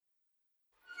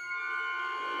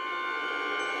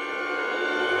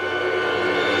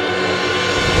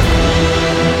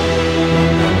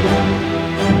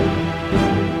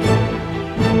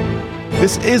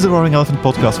This is the Roaring Elephant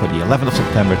podcast for the 11th of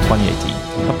September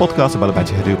 2018. A podcast about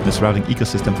Apache Hadoop and the surrounding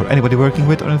ecosystem for anybody working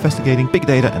with or investigating big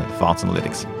data and advanced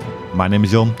analytics. My name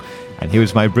is John, and here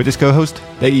is my British co-host,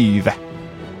 Dave.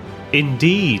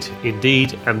 Indeed,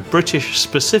 and British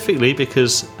specifically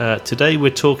because today we're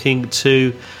talking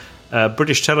to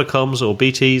British Telecoms, or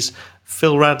BT's,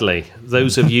 Phil Radley.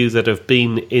 Those of you that have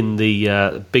been in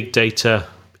the big data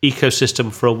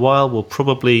ecosystem for a while will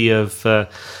probably have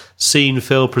seen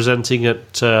Phil presenting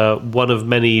at one of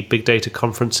many big data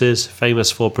conferences, famous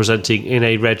for presenting in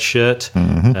a red shirt.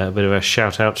 A bit of a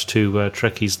shout out to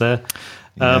Trekkies there.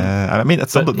 I mean,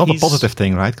 that's not a positive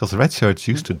thing, right? Because red shirts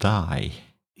used to die.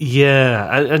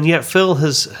 Yeah, and yet Phil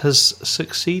has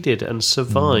succeeded and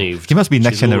survived. He must be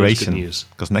next generation,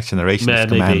 because next generation is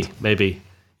command. Maybe.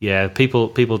 Yeah, people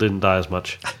didn't die as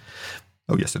much.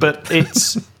 Oh yes, but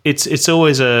it's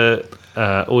always a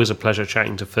pleasure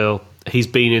chatting to Phil. He's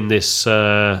been in this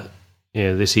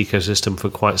this ecosystem for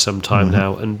quite some time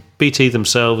now, and BT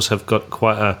themselves have got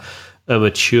quite a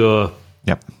mature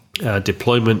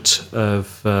deployment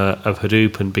of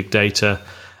Hadoop and big data,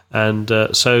 and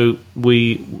so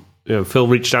Phil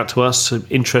reached out to us,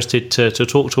 interested to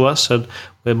talk to us, and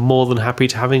we're more than happy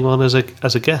to have him on as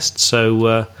a guest.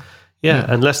 So.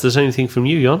 Unless there's anything from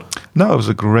you, Jon. No, it was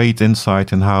a great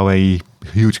insight in how a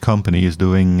huge company is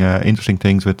doing interesting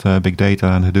things with big data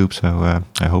and Hadoop. So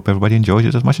I hope everybody enjoys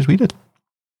it as much as we did.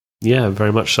 Yeah,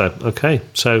 very much so. Okay,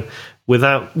 so with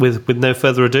no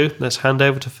further ado, let's hand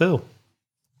over to Phil.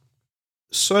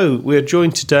 So we're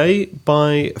joined today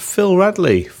by Phil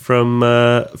Radley from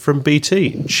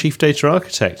BT, Chief Data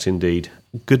Architect, indeed.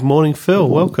 Good morning, Phil.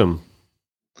 Welcome.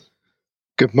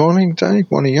 Good morning,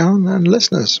 Dave. Morning, Jan, and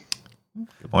listeners.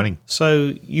 Good morning.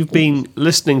 So you've been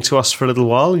listening to us for a little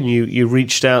while, and you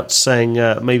reached out saying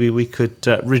maybe we could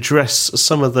redress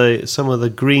some of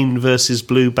the green versus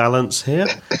blue balance here,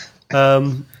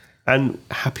 and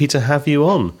happy to have you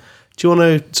on. Do you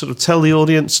want to sort of tell the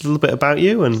audience a little bit about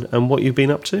you and what you've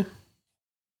been up to?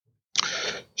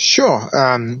 Sure.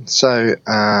 So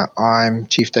I'm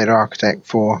Chief Data Architect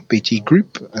for BT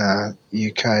Group,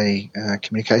 UK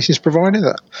communications provider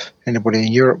that anybody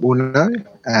in Europe will know.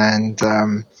 And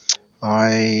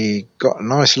I got a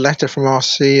nice letter from our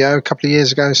CEO a couple of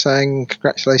years ago saying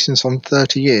congratulations on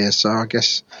 30 years. So I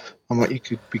guess I'm what you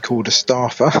could be called a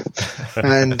staffer.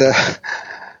 And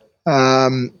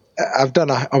I've done,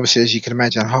 obviously, as you can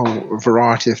imagine, a whole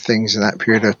variety of things in that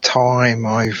period of time.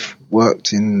 I've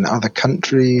worked in other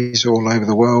countries all over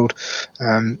the world.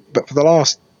 But for the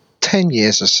last 10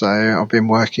 years or so, I've been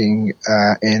working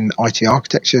in IT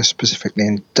architecture, specifically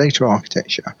in data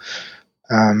architecture.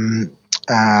 And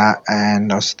I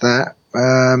was that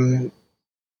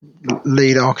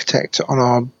lead architect on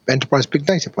our enterprise big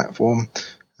data platform,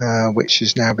 which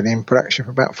has now been in production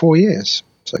for about 4 years.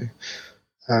 So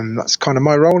that's kind of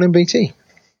my role in BT.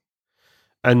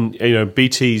 And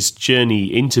BT's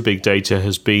journey into big data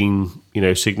has been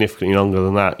significantly longer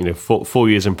than that. 4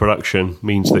 years in production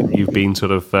means that you've been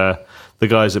sort of the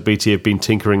guys at BT have been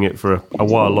tinkering it for a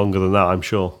while longer than that, I'm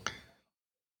sure.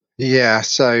 Yeah,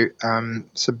 so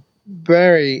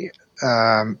very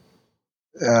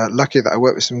lucky that I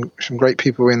work with some great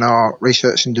people in our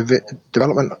research and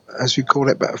development, as we call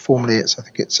it, but formally I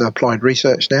think it's applied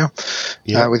research now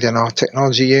within our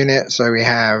technology unit. So we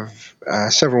have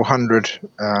several hundred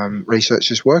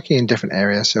researchers working in different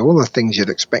areas. So all the things you'd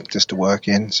expect us to work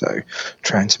in. So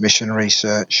transmission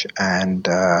research and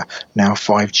now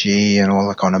 5G and all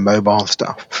the kind of mobile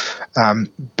stuff.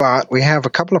 But we have a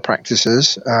couple of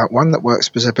practices, one that works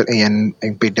specifically in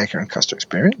big data and customer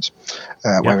experience,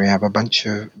 where we have a bunch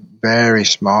of very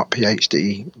smart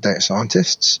PhD data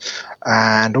scientists,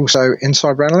 and also in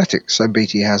cyber analytics. So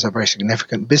BT has a very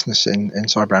significant business in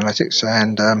cyber analytics,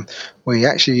 and we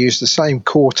actually use the same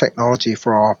core technology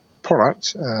for our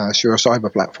product, Azure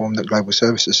Cyber Platform, that Global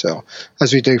Services sell,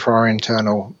 as we do for our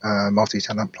internal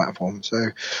multi-tenant platform.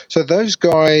 So those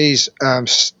guys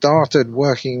started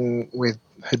working with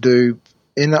Hadoop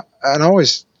and I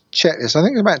always check this, I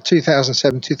think it was about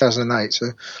 2007, 2008,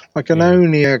 so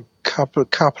only a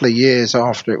couple of years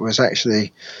after it was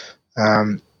actually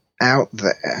out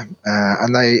there,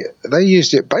 and they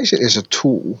used it basically as a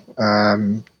tool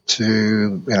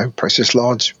to process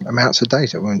large amounts of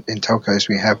data. In telcos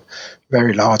we have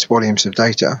very large volumes of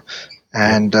data,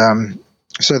 and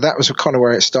so that was kind of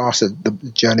where it started. The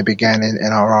journey began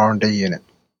in our R&D unit.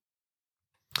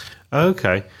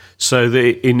 Okay, so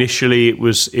initially it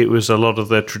was a lot of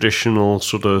the traditional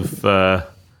sort of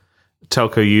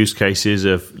telco use cases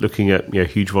of looking at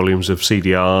huge volumes of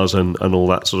CDRs and all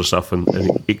that sort of stuff, and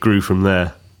it grew from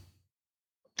there.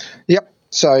 Yep.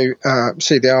 So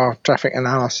CDR, traffic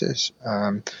analysis,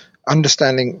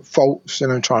 understanding faults,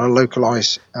 trying to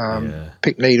localize,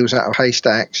 pick needles out of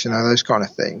haystacks, those kind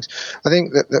of things. I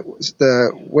think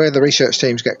that where the research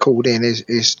teams get called in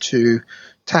is to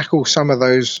tackle some of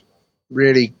those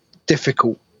really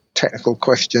difficult technical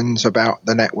questions about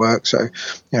the network. So,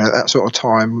 at that sort of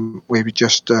time, we would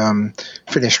just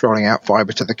finished rolling out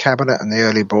fiber to the cabinet and the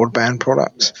early broadband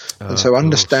products. And so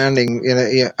understanding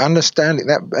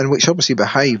that, and which obviously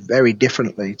behave very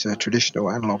differently to traditional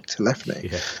analog telephony.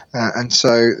 Yeah. And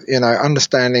so,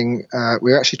 understanding,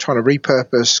 we're actually trying to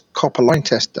repurpose copper line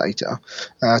test data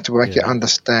to make it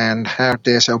understand how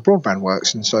DSL broadband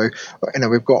works. And so,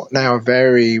 we've got now a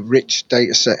very rich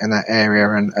data set in that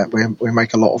area, and we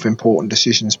make a lot of important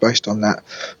decisions based on that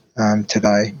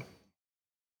today.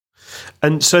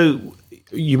 And so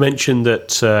you mentioned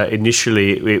that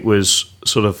initially it was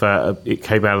sort of it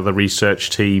came out of the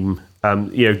research team.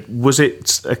 Was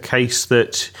it a case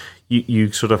that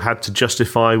you sort of had to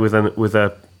justify with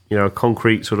a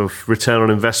concrete sort of return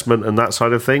on investment and that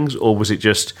side of things, or was it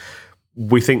just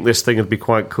we think this thing would be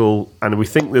quite cool and we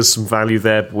think there's some value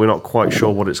there, but we're not quite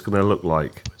sure what it's going to look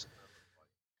like?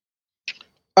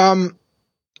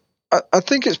 I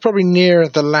think it's probably nearer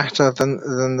the latter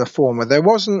than the former. There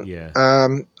wasn't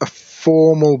a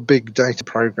formal big data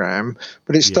program,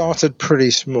 but it started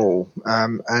pretty small,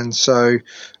 and so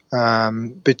I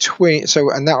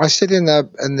sit in the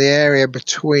area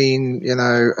between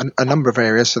a number of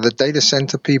areas. So the data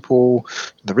center people,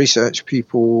 the research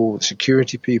people, the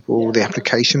security people, the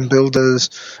application builders,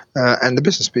 and the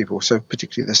business people. So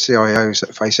particularly the CIOs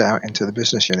that face out into the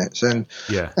business units, and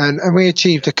we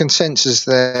achieved a consensus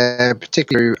there.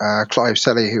 Particularly Clive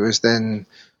Selley, who was then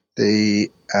the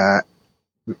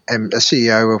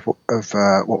CEO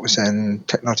of what was then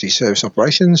Technology Service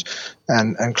Operations,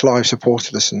 and Clive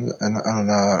supported us on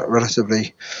a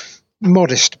relatively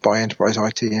modest by enterprise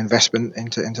IT investment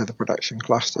into the production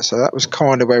cluster. So that was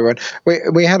kind of where we went.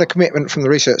 We had a commitment from the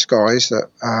research guys that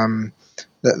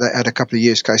they had a couple of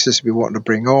use cases we wanted to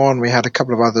bring on. We had a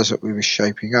couple of others that we were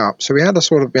shaping up. So we had a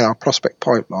sort of prospect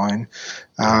pipeline,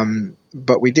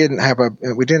 but we didn't have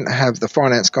the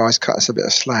finance guys cut us a bit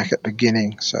of slack at the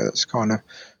beginning. So that's kind of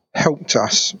helped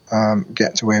us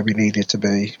get to where we needed to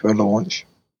be for launch.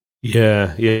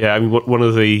 Yeah. I mean, one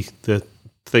of the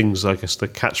things, I guess, the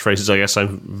catchphrases, I guess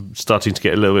I'm starting to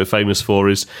get a little bit famous for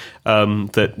is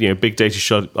that big data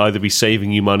should either be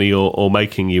saving you money or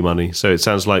making you money. So it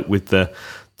sounds like with the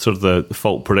sort of the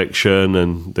fault prediction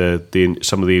and the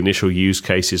some of the initial use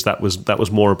cases, that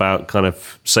was more about kind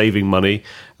of saving money,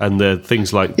 and the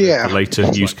things like the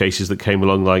later use cases that came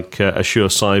along, like Assure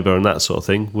Cyber and that sort of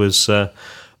thing, was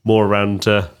more around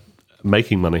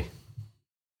making money.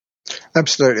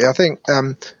 Absolutely, I think.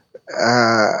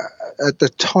 At the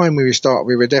time we started,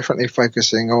 we were definitely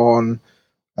focusing on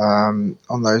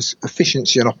those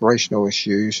efficiency and operational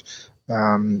issues.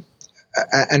 And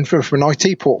from an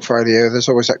IT portfolio, there's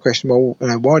always that question, well,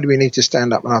 why do we need to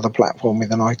stand up another platform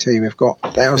with an IT? We've got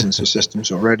thousands of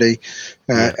systems already.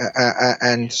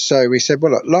 And so we said,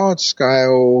 well, at large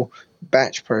scale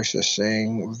batch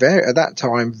processing, at that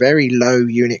time, very low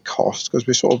unit cost, because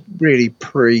we're sort of really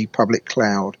pre-public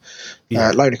cloud,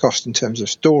 low cost in terms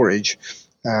of storage.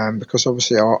 Because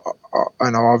obviously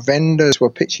our vendors were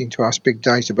pitching to us big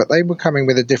data, but they were coming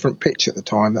with a different pitch at the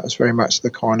time. That was very much the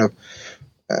kind of,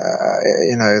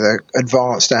 the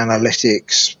advanced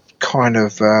analytics kind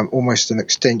of almost an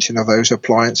extension of those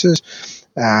appliances.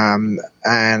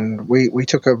 And we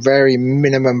took a very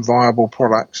minimum viable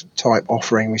product type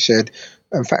offering. We said,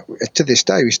 in fact, to this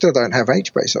day, we still don't have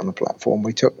HBase on the platform.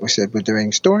 We said we're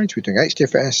doing storage, we're doing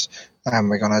HDFS, and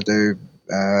we're going to do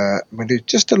we do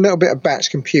just a little bit of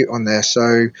batch compute on there.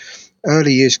 So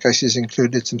early use cases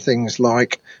included some things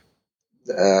like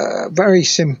very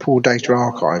simple data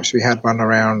archives. We had one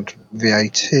around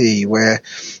VAT where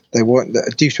they weren't,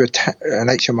 due to an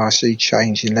HMRC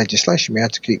change in legislation, we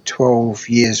had to keep 12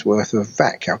 years worth of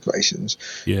VAT calculations.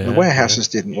 The warehouses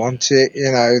didn't want it,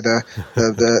 the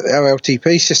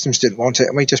OLTP systems didn't want it,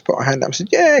 and we just put our hand up and said,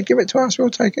 give it to us, we'll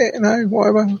take it,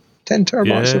 whatever. 10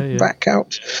 terabytes of VAT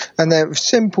calcs, and then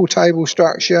simple table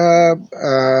structure,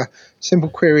 simple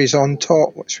queries on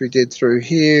top, which we did through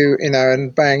here,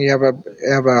 and bang, you have a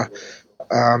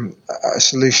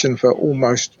solution for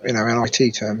almost, in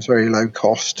IT terms, very low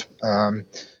cost,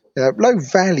 low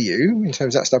value in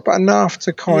terms of that stuff, but enough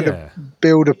to kind of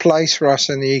build a place for us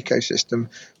in the ecosystem.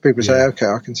 People say, okay,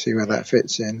 I can see where that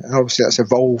fits in, and obviously that's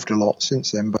evolved a lot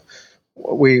since then. But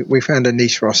we found a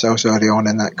niche for ourselves early on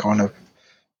in that kind of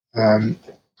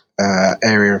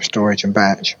area of storage and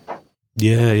batch.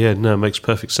 No, it makes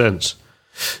perfect sense.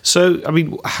 So, I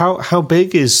mean, how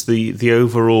big is the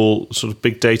overall sort of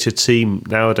big data team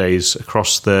nowadays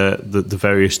across the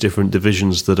various different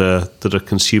divisions that are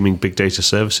consuming big data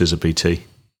services at BT?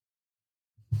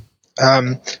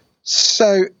 I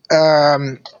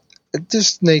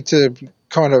just need to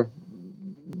kind of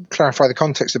clarify the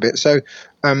context a bit. So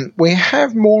we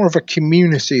have more of a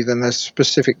community than a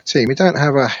specific team. We don't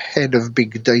have a head of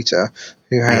big data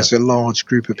who has a large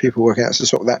group of people working. That's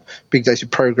sort of that big data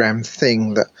program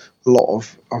thing that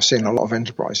I've seen a lot of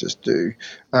enterprises do.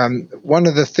 One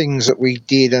of the things that we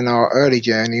did in our early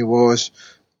journey was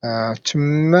to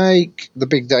make the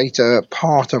big data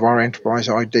part of our enterprise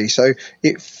ID. So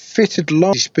it fitted,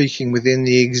 largely speaking, within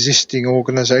the existing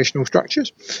organizational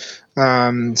structures.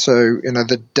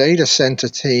 The data center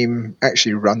team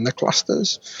actually run the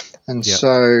clusters. And so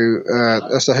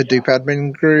that's the Hadoop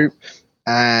admin group.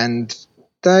 And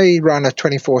they run a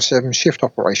 24/7 shift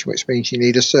operation, which means you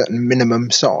need a certain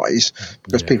minimum size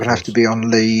because people have to be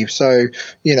on leave. So,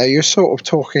 you're sort of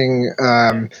talking,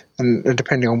 and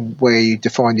depending on where you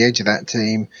define the edge of that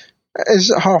team,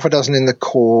 there's half a dozen in the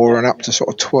core and up to sort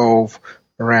of 12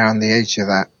 around the edge of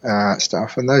that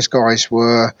stuff. And those guys we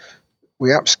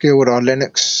upskilled our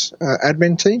Linux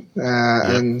admin team.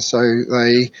 And so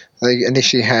they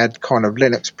initially had kind of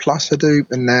Linux plus Hadoop,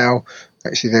 and now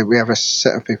actually we have a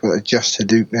set of people that are just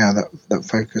Hadoop now that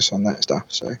focus on that stuff.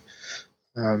 So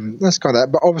that's kind of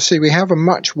that. But obviously we have a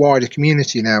much wider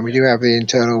community now. We do have the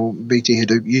internal BT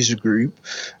Hadoop user group.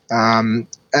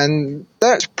 And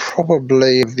that's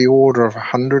probably of the order of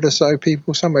 100 or so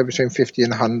people, somewhere between 50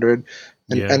 and 100.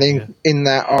 And in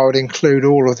that, I would include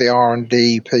all of the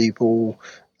R&D people,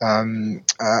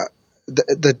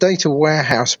 the data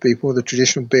warehouse people, the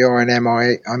traditional BI and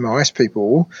MIS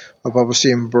people have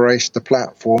obviously embraced the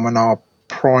platform and are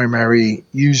primary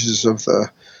users of the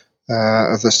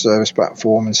service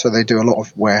platform, and so they do a lot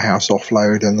of warehouse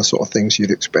offload and the sort of things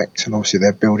you'd expect. And obviously,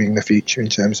 they're building the future in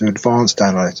terms of advanced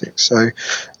analytics. So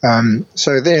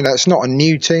then it's not a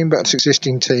new team, but it's an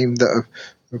existing team that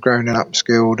have grown and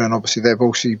upskilled, and obviously they've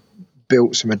also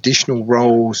built some additional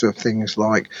roles of things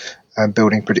like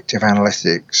building predictive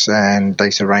analytics and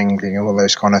data wrangling and all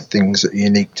those kind of things that are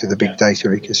unique to the big data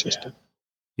ecosystem.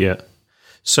 Yeah.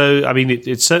 So, I mean,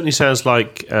 it certainly sounds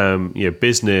like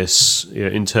business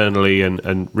internally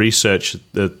and research,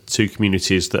 the two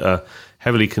communities that are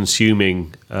heavily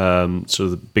consuming sort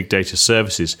of the big data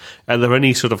services. Are there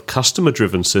any sort of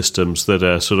customer-driven systems that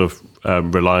are sort of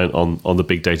reliant on the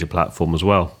big data platform as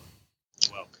well?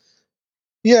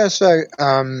 Yeah, so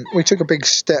we took a big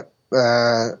step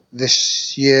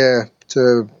this year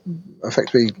to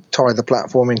effectively tie the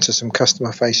platform into some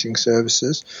customer-facing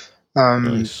services.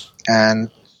 Nice. And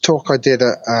talk I did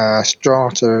at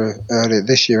Strata earlier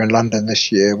this year in London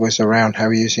this year was around how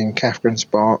we're using Kafka and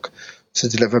Spark to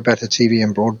deliver better TV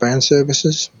and broadband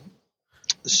services.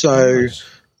 So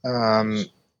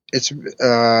it's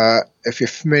if you're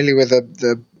familiar with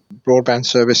the broadband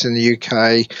service in the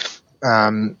UK,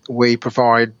 we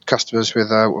provide customers with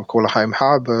what we call a home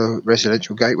hub, a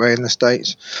residential gateway in the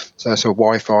States. So it's a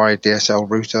Wi-Fi DSL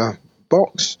router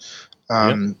box.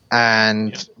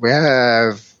 And we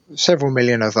have several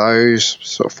million of those,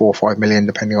 sort of 4 or 5 million,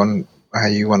 depending on how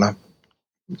you want to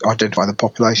identify the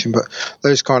population, but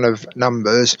those kind of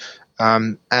numbers.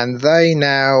 And they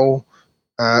now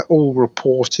all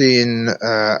report in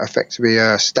effectively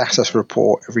a status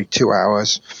report every 2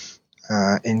 hours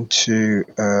into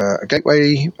a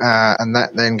gateway, and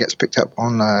that then gets picked up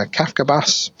on a Kafka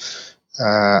bus.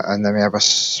 And then we have a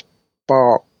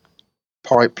Spark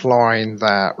pipeline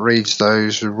that reads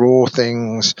those raw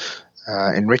things,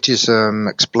 enriches them,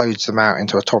 explodes them out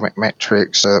into atomic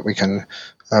metrics so that we can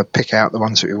pick out the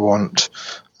ones that we want.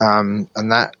 And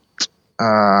that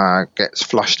gets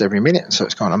flushed every minute, so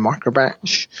it's kind of micro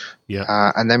batch.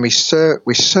 And then we serve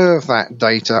that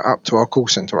data up to our call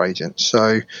center agents.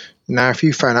 So now if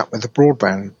you phone up with a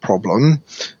broadband problem,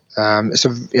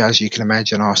 as you can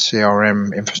imagine, our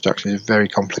CRM infrastructure is very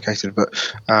complicated, but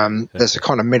there's a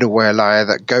kind of middleware layer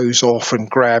that goes off and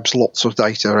grabs lots of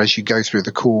data as you go through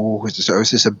the call. So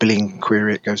is this a billing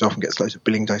query? It goes off and gets loads of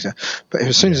billing data. But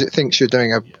as soon as it thinks you're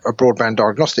doing a broadband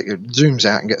diagnostic, it zooms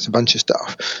out and gets a bunch of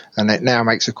stuff. And it now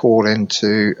makes a call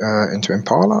into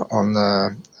Impala on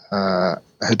the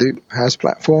Hadoop HAS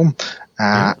platform.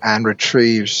 and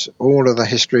retrieves all of the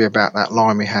history about that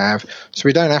line we have. So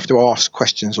we don't have to ask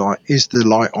questions like, is the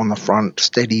light on the front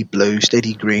steady blue,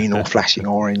 steady green, or flashing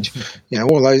orange?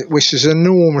 All those, which is an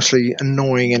enormously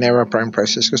annoying and error-prone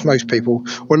process, because most people,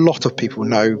 or a lot of people,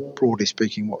 know, broadly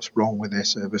speaking, what's wrong with their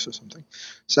service or something.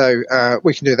 So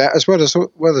we can do that. As well as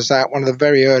that, one of the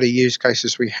very early use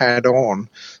cases we had on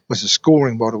was a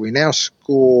scoring model. We now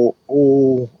score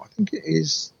all, I think it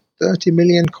is 30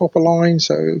 million copper lines.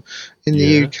 So in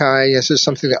the UK, this is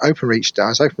something that OpenReach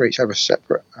does. OpenReach have a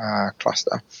separate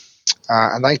cluster.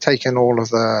 And they've taken all of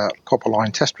the copper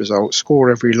line test results, score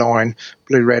every line,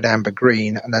 blue, red, amber,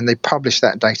 green, and then they publish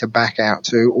that data back out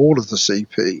to all of the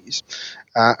CPs.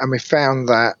 And we found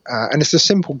that, and it's a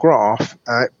simple graph,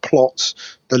 it plots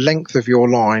the length of your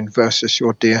line versus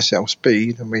your DSL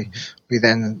speed, and we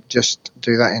then just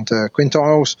do that into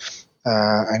quintiles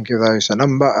and give those a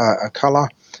number, a colour.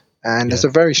 And there's a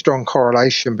very strong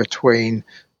correlation between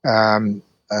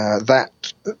that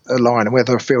line and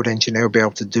whether a field engineer will be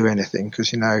able to do anything.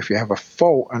 Because, if you have a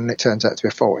fault and it turns out to be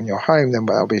a fault in your home, then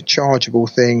that'll be a chargeable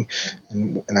thing,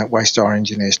 and that wastes our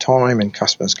engineers' time, and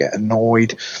customers get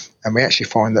annoyed. And we actually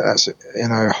find that that's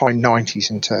high 90s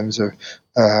in terms of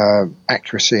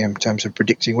accuracy, in terms of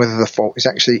predicting whether the fault is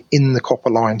actually in the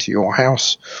copper line to your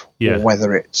house, or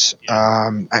whether it's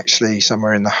actually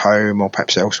somewhere in the home or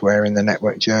perhaps elsewhere in the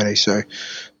network journey. So,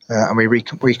 and we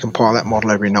recompile that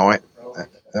model every night.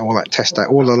 All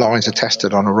the lines are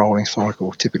tested on a rolling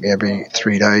cycle, typically every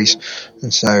 3 days,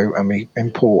 and we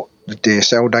import the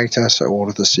DSL data. So all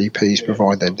of the CPs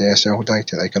provide their DSL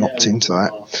data; they can opt into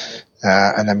that,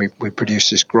 and then we produce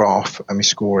this graph and we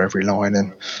score every line.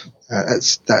 And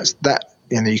that's that.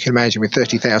 You can imagine with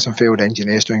 30,000 field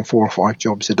engineers doing 4 or 5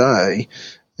 jobs a day,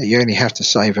 that you only have to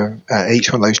save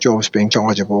each one of those jobs being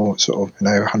chargeable, sort of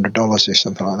 $100 or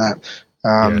something like that.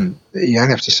 You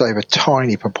only have to save a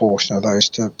tiny proportion of those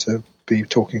to be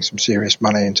talking some serious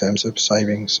money in terms of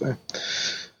savings. So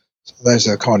those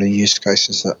are the kind of use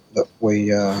cases that we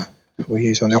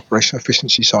use on the operational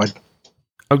efficiency side.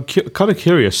 I'm kind of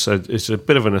curious. It's a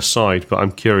bit of an aside, but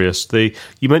I'm curious.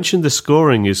 You mentioned the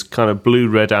scoring is kind of blue,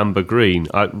 red, amber, green.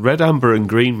 Red, amber, and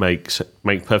green make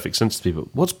perfect sense to people.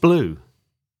 What's blue?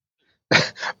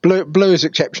 Blue is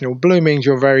exceptional. Blue means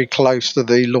you're very close to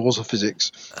the laws of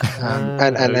physics,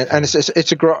 and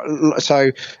it's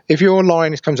so if your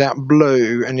line comes out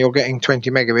blue and you're getting 20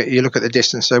 megabit, you look at the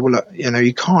distance. So well, look,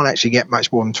 you can't actually get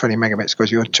much more than 20 megabits because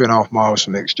you're 2.5 miles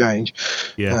from the exchange.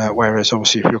 Whereas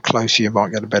obviously if you're closer, you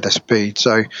might get a better speed.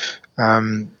 So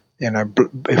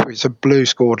if it's a blue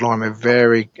scored line, we're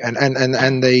very and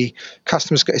the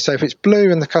customers. So if it's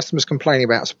blue and the customer's complaining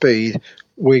about speed,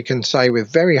 we can say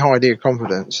with very high degree of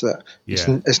confidence that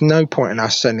there's no point in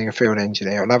us sending a field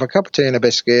engineer. We'll have a cup of tea and a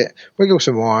biscuit, wiggle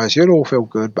some wires, you'll all feel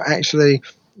good, but actually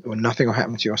nothing will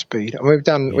happen to your speed. And we've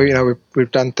done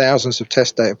we've done thousands of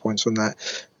test data points on that.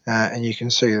 And you can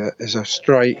see that there's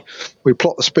we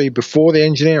plot the speed before the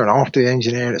engineer and after the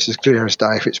engineer, and it's as clear as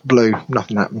day. If it's blue,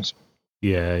 nothing happens.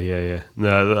 Yeah.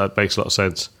 No, that makes a lot of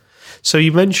sense. So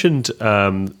you mentioned the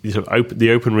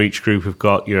OpenReach group have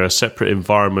got a separate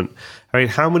environment. I mean,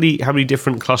 how many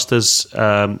different clusters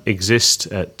exist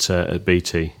at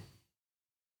BT?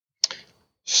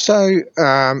 So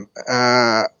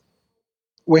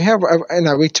we have,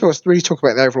 we really talk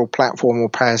about the overall platform or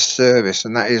PaaS service,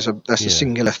 and that's a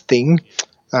singular thing.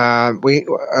 And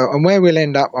where we'll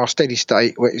end up, our steady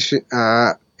state, which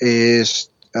is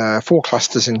 4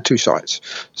 clusters in 2 sites.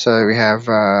 So we have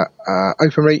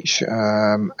OpenReach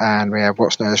and we have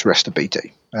what's known as Rest of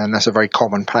BT. And that's a very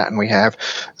common pattern we have.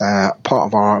 Part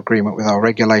of our agreement with our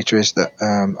regulator is that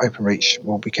OpenReach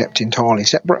will be kept entirely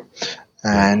separate.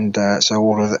 And so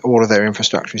all of their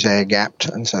infrastructure is air gapped,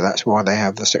 and so that's why they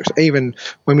have the section. Even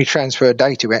when we transfer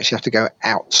data, we actually have to go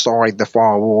outside the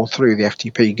firewall through the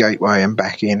FTP gateway and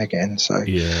back in again. So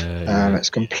it's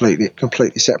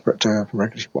completely separate from a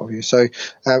regulatory point of view. So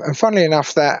and funnily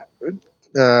enough, that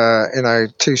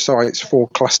 2 sites, 4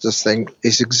 clusters thing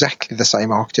is exactly the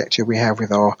same architecture we have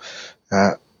with our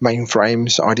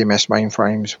mainframes, IDMS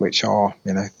mainframes, which are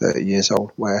 30 years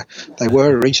old, where they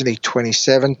were originally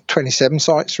 27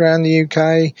 sites around the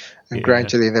UK, and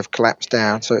gradually they've collapsed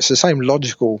down. So it's the same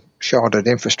logical sharded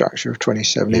infrastructure of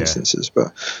 27 instances,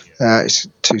 but it's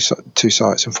two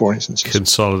sites and 4 instances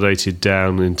consolidated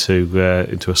down into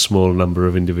a smaller number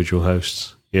of individual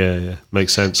hosts. Yeah,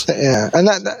 makes sense. Yeah, and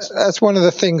that's one of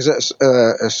the things that's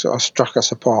sort of struck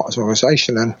us apart as an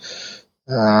organisation, and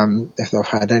if they've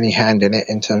had any hand in it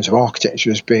in terms of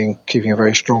architecture as keeping a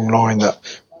very strong line that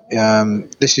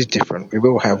this is different. We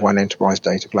will have one enterprise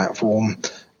data platform,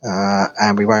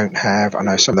 and we won't have, I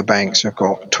know some of the banks have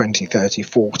got 20, 30,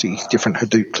 40 different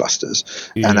Hadoop clusters,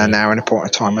 and are now in a point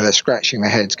of time where they're scratching their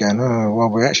heads going, oh, well,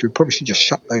 we probably should just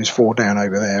shut those 4 down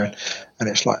over there. And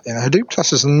it's like, Hadoop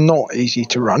clusters are not easy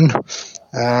to run.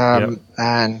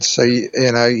 And so,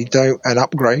 you don't an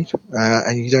upgrade,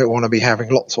 and you don't want to be having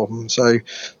lots of them. So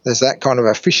there's that kind of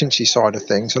efficiency side of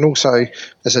things. And also,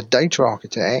 as a data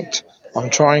architect, I'm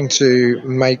trying to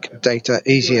make data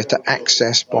easier to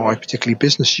access by particularly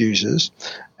business users,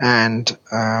 and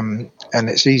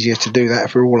it's easier to do that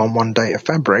if we're all on one data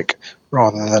fabric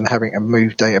rather than having to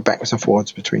move data backwards and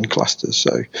forwards between clusters.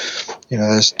 So,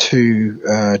 there's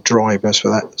 2 drivers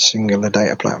for that singular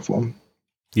data platform.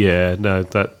 Yeah, no,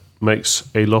 that makes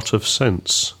a lot of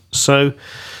sense. So,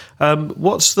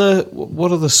 what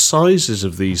are the sizes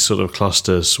of these sort of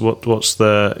clusters? What's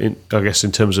I guess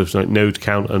in terms of like node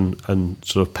count and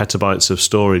sort of petabytes of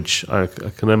storage? I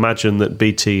can imagine that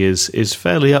BT is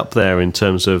fairly up there in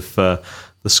terms of the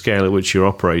scale at which you're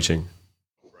operating.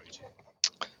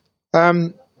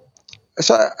 So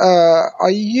I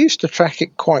used to track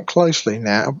it quite closely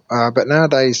now, but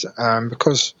nowadays,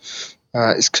 because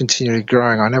it's continually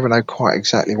growing, I never know quite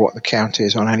exactly what the count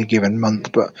is on any given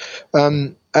month. But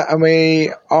and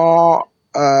we are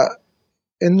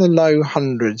in the low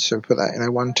hundreds, so put that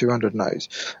 100-200 nodes.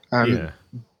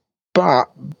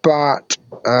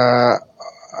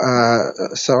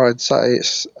 So I'd say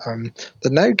it's the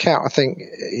node count. I think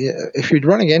if you're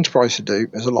running enterprise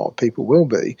Hadoop, as a lot of people will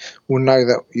know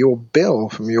that your bill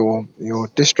from your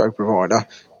distro provider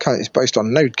is based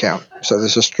on node count. So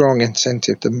there's a strong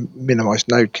incentive to minimize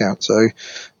node count. So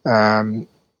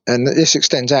and this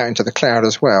extends out into the cloud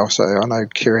as well. So I know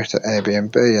Curate at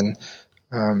Airbnb,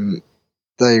 and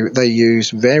they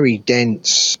use very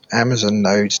dense Amazon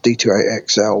nodes,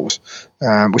 D2.8XLs,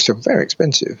 which are very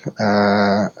expensive,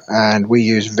 and we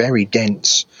use very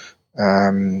dense. We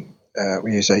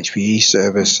use HPE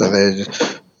servers, so there's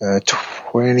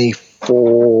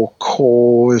 24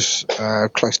 cores,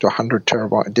 close to 100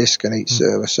 terabyte disk in each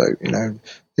server. So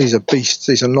these are beasts.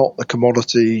 These are not the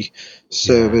commodity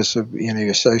servers you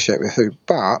associate with Hadoop,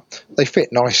 but they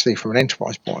fit nicely from an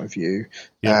enterprise point of view.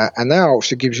 And that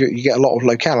also gives you get a lot of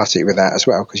locality with that as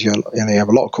well, because you have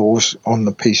a lot of cores on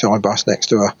the PCI bus next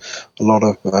to a lot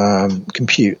of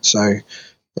compute. So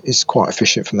it's quite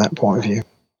efficient from that point of view.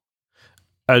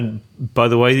 And by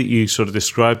the way that you sort of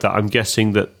described that, I'm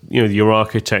guessing that your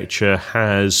architecture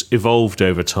has evolved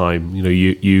over time.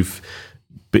 You've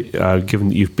given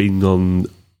that you've been on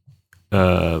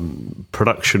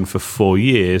production for 4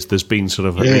 years. There's been sort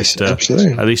of at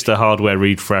least a hardware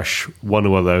refresh, one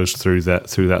of those through that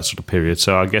sort of period.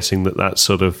 So I'm guessing that's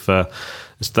sort of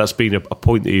that's been a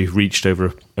point that you've reached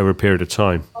over a period of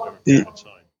time.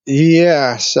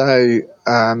 Yeah. So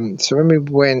when we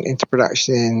went into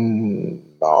production in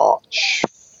March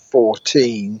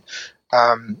 14,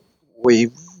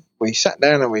 we sat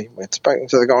down and we had spoken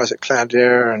to the guys at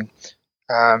Cloudera,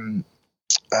 and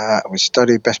we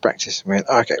studied best practice, and we went,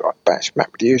 okay, right, batch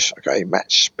MapReduce, okay,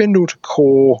 match spindle to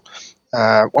core,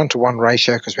 1-to-1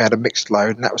 ratio, because we had a mixed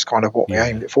load, and that was kind of what we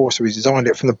aimed it for. So we designed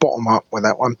it from the bottom up with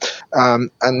that one.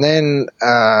 And then,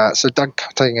 so Doug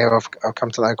Cutting, I've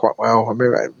come to know quite well. I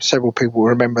remember several people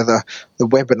remember the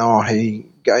webinar he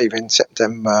gave in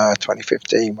September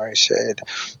 2015, where he said,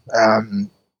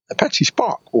 Apache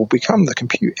Spark will become the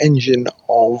compute engine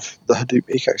of the Hadoop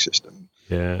ecosystem.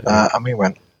 And we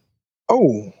went,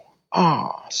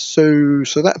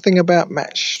 so that thing about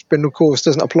match spindle cores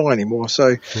doesn't apply anymore.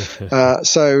 So it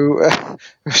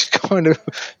kind of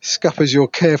scuppers your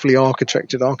carefully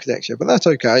architected architecture, but that's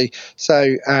okay.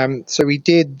 So we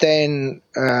did then.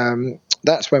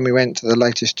 That's when we went to the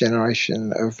latest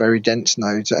generation of very dense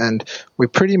nodes, and we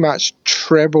pretty much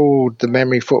trebled the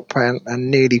memory footprint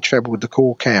and nearly trebled the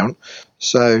core count.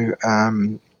 So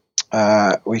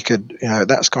we could,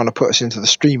 that's kind of put us into the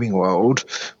streaming world,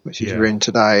 which is we're in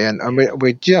today, and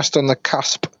we're just on the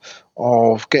cusp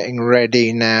of getting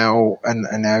ready now, and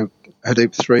now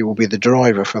Hadoop 3 will be the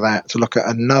driver for that, to look at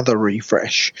another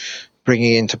refresh,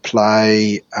 bringing into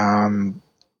play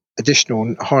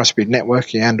additional higher speed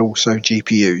networking and also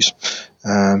GPUs,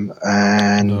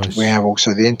 and nice. We have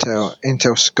also the Intel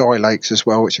Skylakes as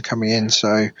well, which are coming in.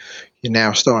 So you're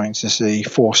now starting to see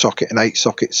 4-socket and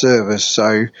 8-socket servers.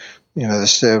 So the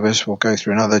servers will go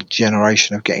through another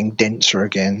generation of getting denser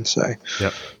again. So,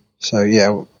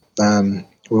 we're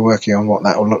working on what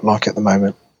that will look like at the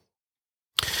moment.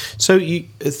 So,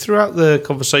 throughout the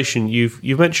conversation,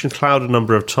 you've mentioned cloud a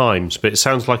number of times, but it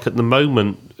sounds like at the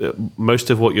moment most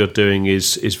of what you're doing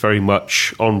is very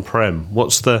much on-prem.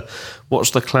 What's the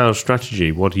cloud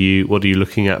strategy? What are you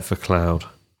looking at for cloud?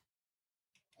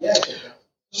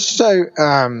 So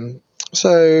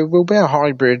we'll be a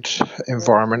hybrid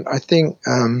environment. I think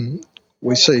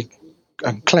we see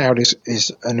cloud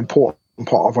is an important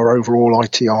part of our overall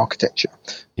IT architecture.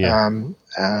 Yeah. In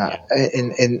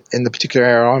the particular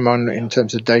area I'm on, in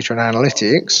terms of data and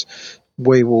analytics,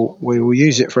 we will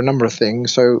use it for a number of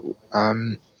things. So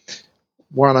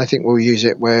one, I think we'll use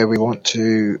it where we want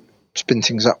to spin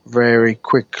things up very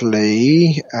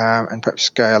quickly and perhaps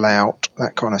scale out,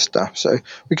 that kind of stuff. So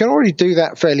we can already do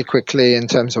that fairly quickly in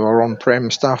terms of our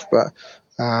on-prem stuff, but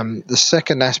the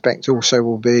second aspect also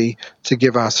will be to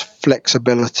give us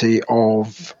flexibility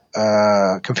of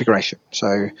configuration.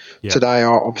 So today,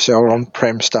 obviously, our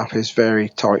on-prem stuff is very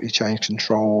tightly change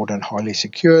controlled and highly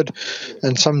secured.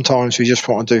 And sometimes we just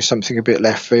want to do something a bit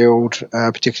left field,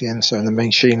 particularly in the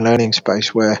machine learning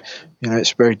space, where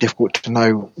it's very difficult to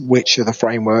know which of the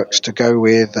frameworks to go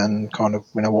with and kind of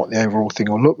what the overall thing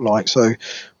will look like. So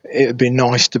it would be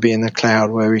nice to be in the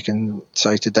cloud where we can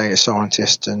say to data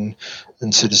scientists and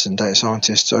citizen data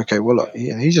scientists, okay, well, look,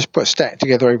 you just put a stack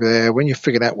together over there. When you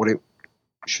figured out what it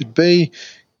should be,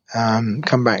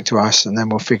 come back to us, and then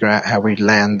we'll figure out how we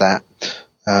land that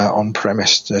on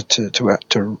premise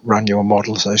to run your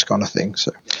models, those kind of things.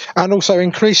 So, and also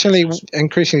increasingly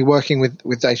working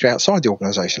with data outside the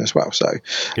organisation as well. So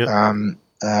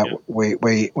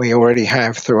we already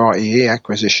have, through our EE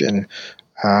acquisition,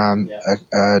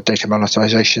 a data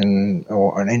monetization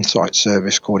or an insight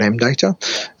service called MData,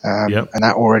 and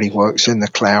that already works in the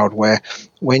cloud, where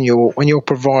when you're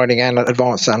providing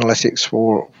advanced analytics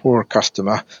for a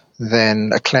customer, then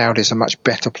a cloud is a much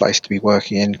better place to be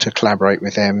working in, to collaborate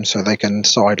with them so they can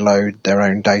sideload their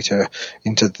own data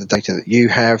into the data that you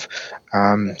have.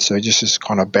 So just is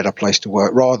kind of a better place to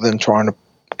work rather than trying to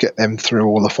get them through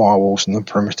all the firewalls and the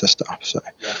perimeter stuff. So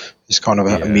it's kind of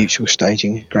a mutual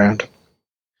staging ground.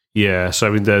 Yeah, so I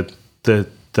mean the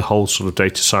whole sort of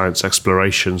data science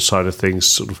exploration side of things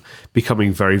sort of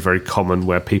becoming very, very common,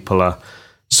 where people are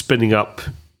spinning up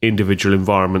individual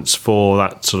environments for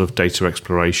that sort of data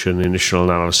exploration, initial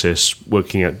analysis,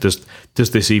 working out does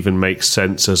this even make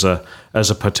sense as a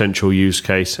potential use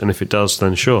case, and if it does,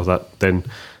 then sure,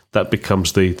 that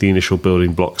becomes the initial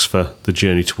building blocks for the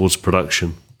journey towards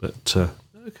production. But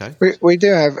okay, we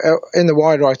do have in the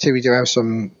wider IT, we do have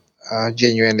some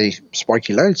genuinely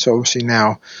spiky loads. So obviously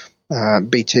now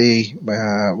BT,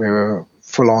 we're a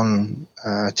full-on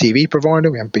TV provider.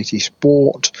 We have BT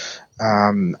Sport,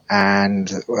 and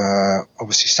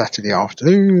obviously Saturday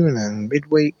afternoon and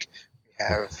midweek we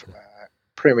have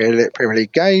Premier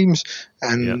League games.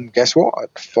 And guess what?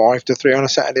 At 5 to 3 on a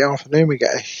Saturday afternoon, we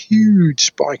get a huge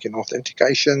spike in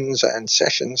authentications and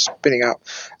sessions spinning up.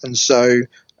 And so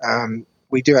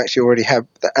we do actually already have,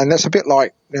 and that's a bit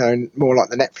like, more like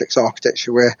the Netflix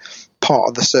architecture, where part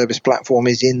of the service platform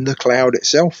is in the cloud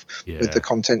itself with the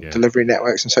content delivery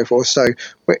networks and so forth. So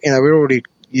we're already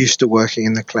used to working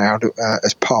in the cloud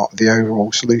as part of the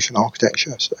overall solution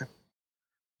architecture. So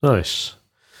nice.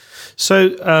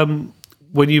 So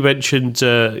when you mentioned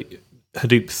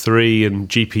Hadoop 3 and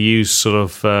GPUs sort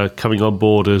of coming on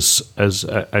board as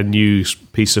a new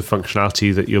piece of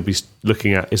functionality that you'll be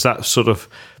looking at, is that sort of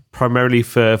primarily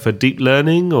for deep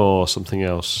learning or something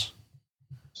else?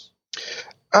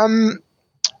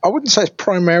 I wouldn't say it's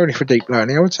primarily for deep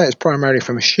learning. I would say it's primarily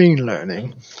for machine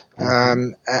learning.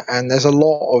 And there's a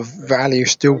lot of value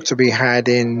still to be had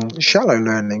in shallow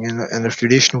learning and the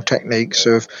traditional techniques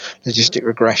of logistic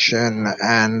regression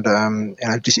and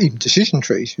even decision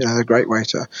trees. A great way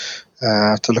to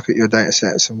look at your data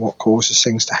sets and what causes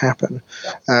things to happen.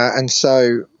 And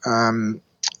so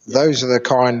those are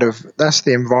that's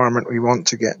the environment we want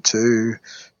to get to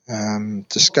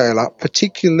scale up,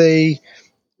 particularly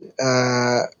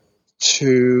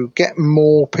to get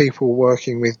more people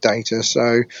working with data.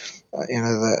 So,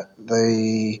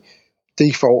 the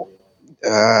default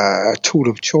tool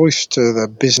of choice to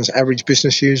the average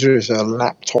business user is a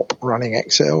laptop running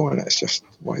Excel, and it's just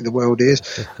the way the world is.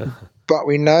 But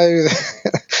we know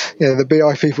the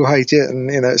BI people hate it, and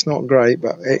it's not great,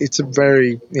 but it's a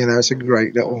very it's a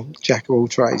great little jack of all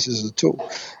trades as a tool.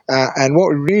 And what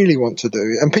we really want to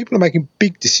do, and people are making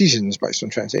big decisions based on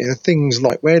transit, things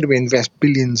like where do we invest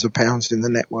billions of pounds in the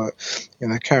network?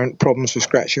 Current problems for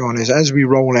scratching on is as we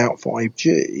roll out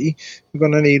 5G, we're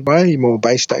going to need way more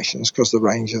base stations because the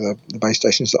range of the base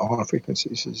stations at higher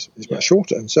frequencies is much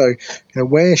shorter. And so,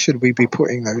 where should we be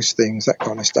putting those things, that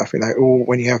kind of stuff? Or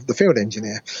when you have the field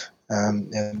engineer,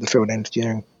 the field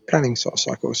engineering planning sort of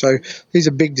cycle. So these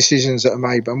are big decisions that are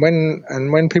made.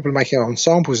 And when people are making on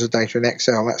samples of data in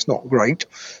Excel, that's not great.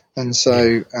 And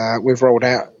so we've rolled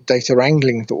out data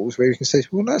wrangling tools where you can say,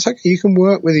 well, that's okay. You can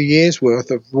work with a year's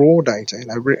worth of raw data,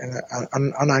 written,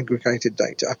 unaggregated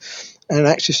data, and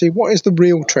actually see what is the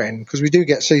real trend. Because we do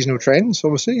get seasonal trends.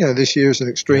 Obviously, this year is an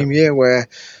extreme year where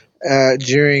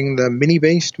during the mini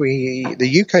beast,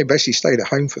 the UK basically stayed at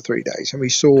home for 3 days, and we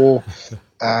saw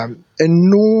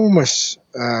enormous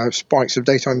spikes of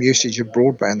daytime usage of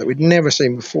broadband that we'd never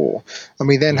seen before. And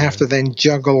we then have to then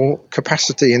juggle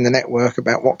capacity in the network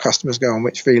about what customers go on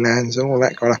which VLANs and all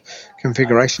that kind of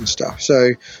configuration stuff.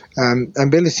 So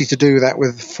ability to do that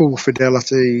with full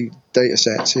fidelity data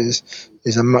sets is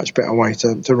a much better way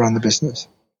to run the business.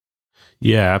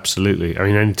 Yeah, absolutely. I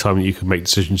mean, any time that you can make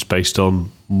decisions based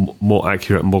on more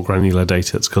accurate and more granular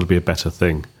data, it's got to be a better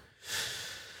thing.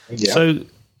 Yeah. So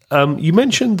you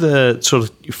mentioned the sort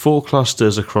of 4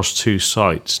 clusters across 2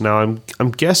 sites. Now,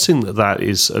 I'm guessing that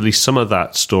is, at least some of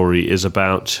that story is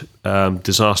about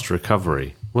disaster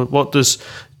recovery. What does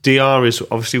DR is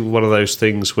obviously one of those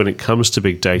things when it comes to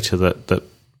big data that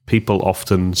people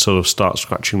often sort of start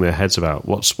scratching their heads about.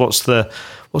 What's the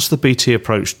BT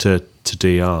approach to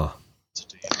DR?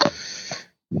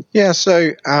 Yeah,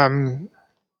 so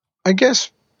I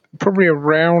guess probably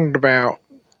around about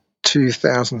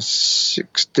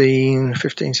 2016,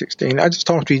 15, 16, just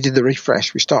after we did the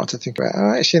refresh, we started to think about,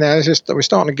 we're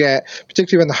starting to get,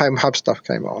 particularly when the Home Hub stuff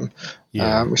came on,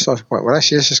 we started to point, well,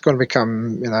 actually, this is going to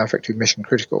become, effectively mission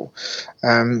critical.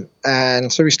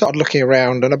 And so we started looking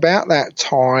around, and about that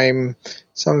time,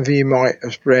 some of you might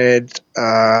have read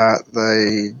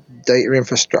the data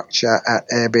infrastructure at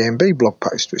Airbnb blog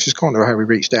post, which is kind of how we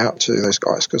reached out to those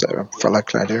guys because they were a fellow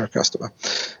Cloudera customer.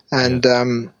 And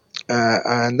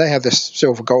they have this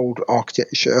silver gold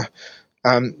architecture.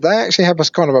 They actually have us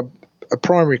kind of a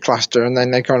primary cluster, and then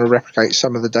they kind of replicate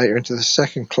some of the data into the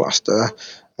second cluster.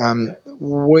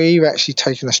 We've actually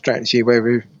taken a strategy where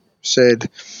we've said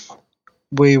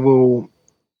we will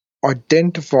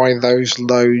identify those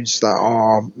loads that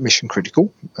are mission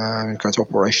critical, kind of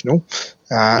operational,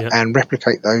 and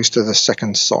replicate those to the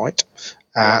second site.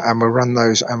 And we'll run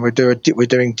those, and we're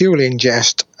doing dual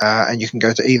ingest, and you can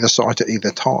go to either site at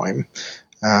either time.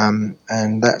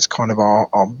 And that's kind of our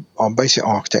basic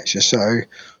architecture. So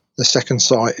the second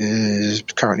site is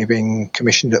currently being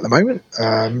commissioned at the moment.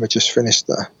 We just finished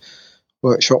the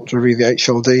workshop to review the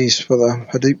HLDs for the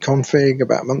Hadoop config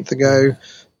about a month ago.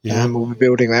 And we'll be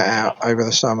building that out over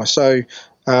the summer. So,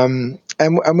 and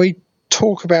we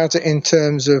talk about it in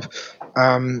terms of,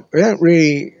 we don't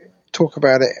really talk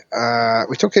about it,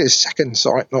 we talk it as second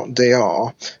site, not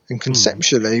DR. And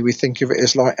conceptually, we think of it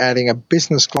as like adding a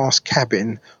business class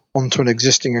cabin onto an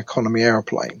existing economy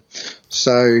airplane.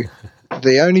 So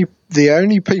the only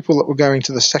people that were going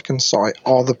to the second site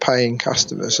are the paying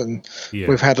customers, and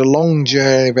we've had a long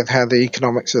journey with how the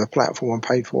economics of the platform are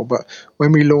paid for. But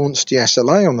when we launched the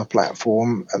SLA on the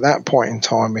platform, at that point in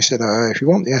time, we said, if you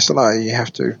want the SLA, you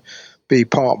have to be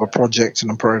part of a project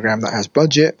and a program that has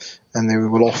budget, and then we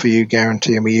will offer you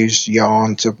guarantee, and we use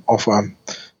Yarn to offer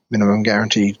minimum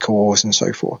guaranteed cores and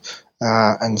so forth.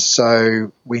 And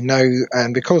so we know,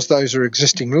 and because those are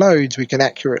existing loads, we can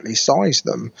accurately size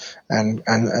them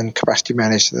and capacity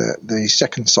manage the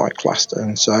second site cluster.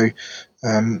 And so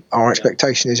our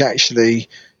expectation is actually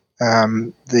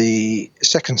the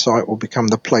second site will become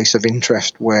the place of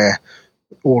interest where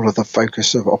all of the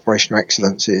focus of operational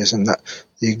excellence is, and that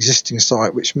the existing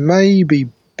site, which may be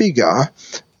bigger,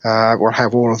 will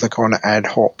have all of the kind of ad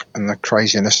hoc and the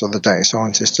craziness of the data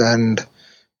scientists and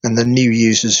the new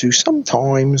users who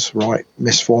sometimes write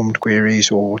misformed queries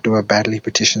or do a badly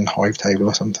petitioned Hive table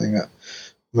or something that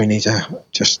we need to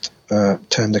just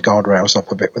turn the guardrails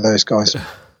up a bit with those guys.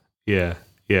 Yeah.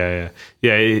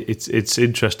 It's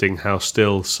interesting how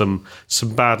still some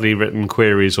badly written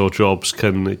queries or jobs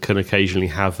can occasionally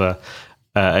have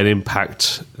an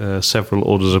impact several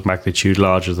orders of magnitude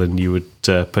larger than you would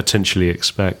potentially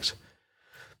expect.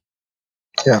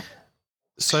 Yeah.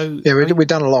 So we've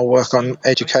done a lot of work on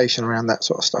education around that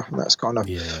sort of stuff, and that's kind of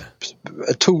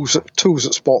tools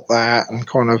that spot that, and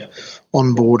kind of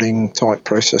onboarding type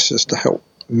processes to help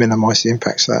minimise the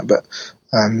impacts of that. But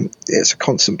it's a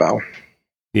constant battle.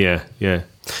 Yeah.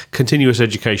 Continuous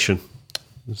education.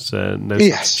 There's no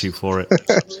substitute for it.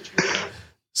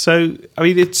 So, I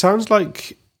mean, it sounds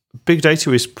like big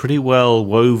data is pretty well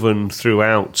woven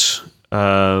throughout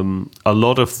a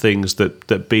lot of things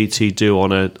that BT do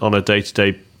on a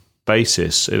day-to-day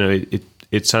basis.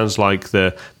 it sounds like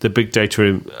the big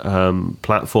data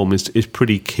platform is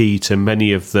pretty key to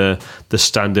many of the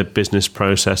standard business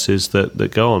processes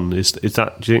that go on. Is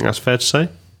that? Do you think that's fair to say?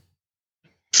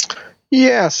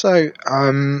 Yeah, so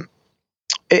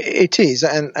it is,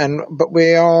 but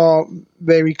we are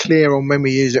very clear on when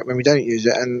we use it, when we don't use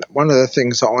it. And one of the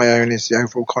things that I own is the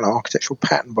overall kind of architectural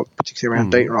pattern book, particularly around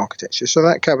data architecture. So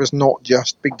that covers not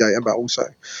just big data, but also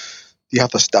the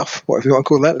other stuff. Whatever you want to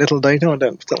call that, little data. I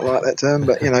don't like that term,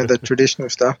 but the traditional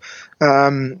stuff,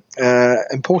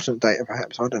 important data,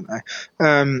 perhaps. I don't know.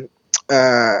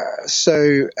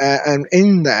 And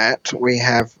in that we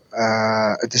have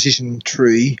a decision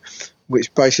tree,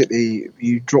 which basically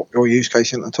you drop your use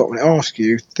case in at the top and it asks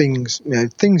you things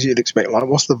you'd expect, like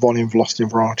what's the volume, velocity,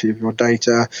 and variety of your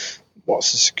data,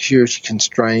 what's the security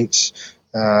constraints,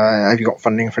 have you got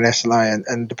funding for an SLA,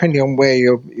 and depending on where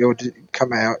you'll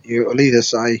come out, you'll either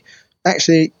say,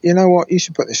 actually, you know what, you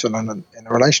should put this in a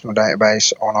relational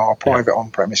database on our private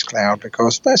on-premise cloud,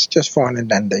 because that's just fine and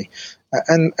dandy,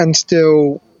 and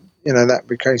still, that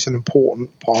becomes an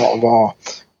important part of our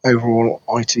overall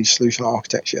IT solution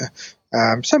architecture.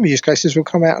 Some use cases will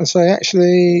come out and say,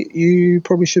 actually, you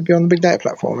probably should be on the big data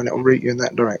platform, and it will route you in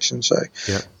that direction. So,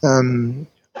 and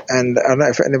I don't know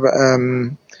if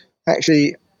anybody,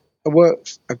 actually,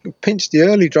 I pinched the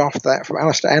early draft of that from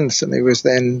Alistair Anderson, who was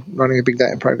then running a big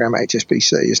data program at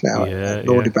HSBC, is now at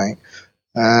Lordy Bank.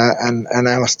 And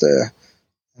Alistair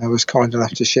was kind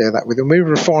enough to share that with him. We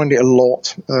refined it a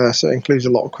lot, so it includes a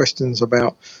lot of questions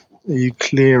about, are you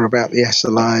clear about the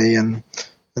SLA and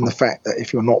the fact that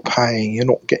if you're not paying, you're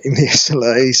not getting the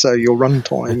SLA, so your run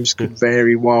times could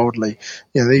vary wildly.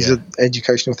 These are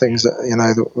educational things that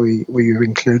that we've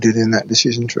included in that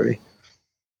decision tree.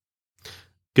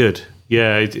 Good.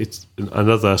 Yeah, it's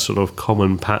another sort of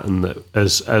common pattern that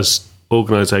as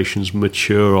organisations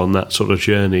mature on that sort of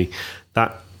journey,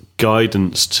 that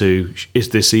guidance to, is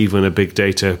this even a big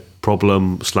data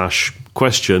problem /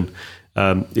 question,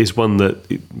 is one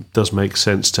that it does make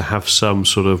sense to have some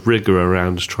sort of rigour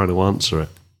around trying to answer it.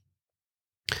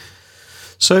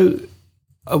 So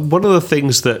one of the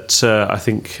things that I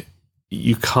think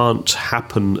you can't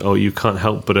happen, or you can't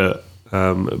help but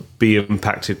be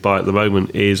impacted by at the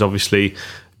moment, is obviously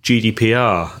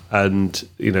GDPR, and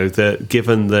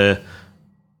given the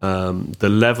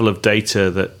level of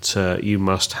data that you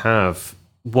must have.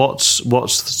 What are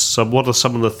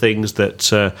some of the things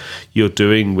that you're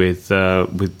doing with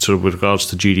regards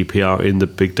to GDPR in the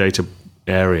big data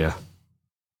area?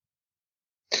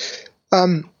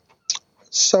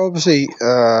 So obviously,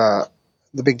 the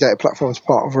big data platform is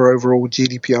part of our overall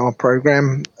GDPR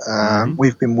program.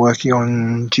 We've been working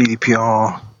on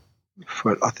GDPR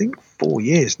for, I think, 4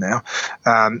 years now.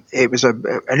 It was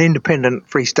an independent,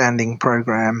 freestanding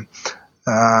program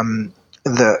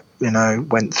that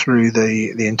went through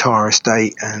the entire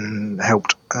estate and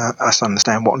helped us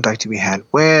understand what data we had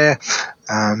where,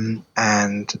 and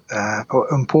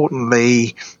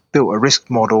importantly, built a risk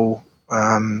model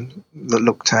that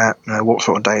looked at what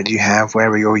sort of data do you have, where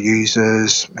are your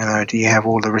users, do you have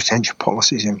all the retention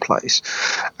policies in place,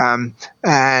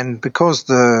 and because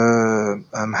the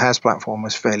HAS platform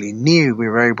was fairly new, we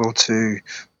were able to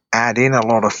add in a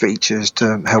lot of features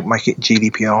to help make it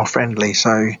GDPR friendly.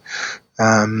 So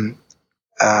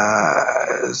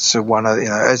one of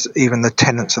as even the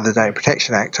tenets of the Data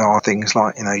Protection Act are things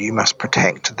like you must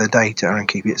protect the data and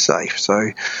keep it safe.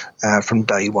 So from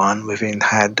day one, we've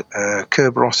had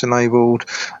Kerberos enabled.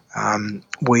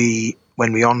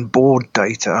 When we onboard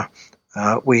data,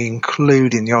 we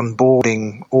include in the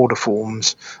onboarding order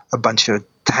forms a bunch of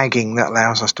tagging that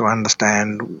allows us to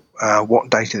understand what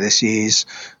data this is,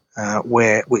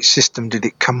 which system did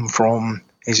it come from.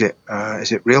 Is it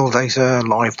real data,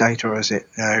 live data, or is it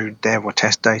dev or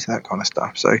test data, that kind of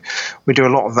stuff? So we do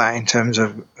a lot of that in terms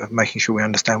of making sure we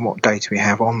understand what data we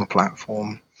have on the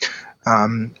platform.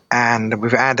 And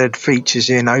we've added features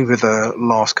in over the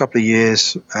last couple of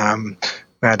years. We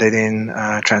added in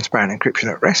transparent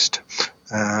encryption at rest.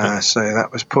 So that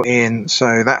was put in.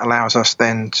 So that allows us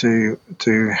then to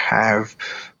have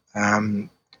more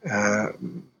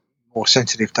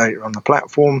sensitive data on the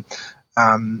platform.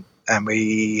 And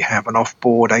we have an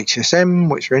off-board HSM,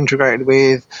 which we're integrated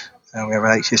with. We have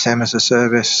an HSM as a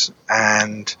service,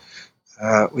 and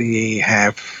we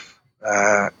have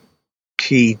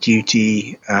key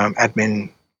duty admin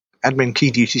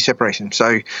key duty separation.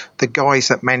 So the guys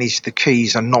that manage the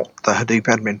keys are not the Hadoop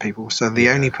admin people. So the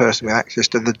only person with access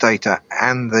to the data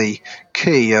and the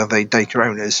key are the data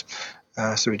owners.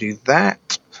 So we do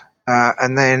that.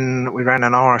 And then we ran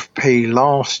an RFP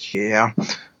last year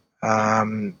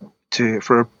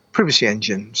for a privacy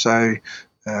engine. So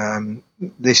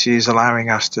This is allowing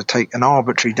us to take an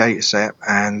arbitrary data set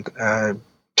and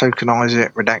tokenize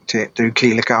it, redact it, do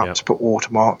key lookups, put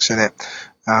watermarks in it.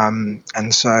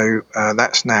 And so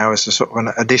that's now as a sort of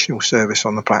an additional service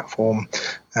on the platform.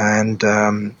 And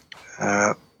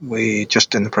we're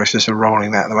just in the process of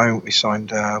rolling that at the moment. We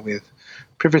signed with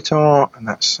Privitar, and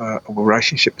that's a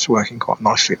relationship that's working quite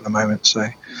nicely at the moment. So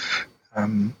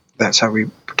that's how we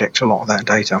protect a lot of that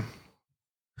data.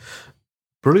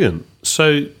 Brilliant.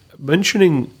 So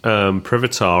mentioning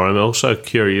Privitar, I'm also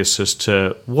curious as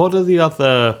to what are the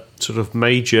other sort of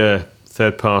major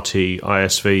third-party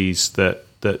ISVs that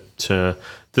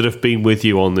have been with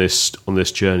you on this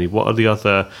journey. What are the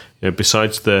other,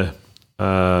 besides the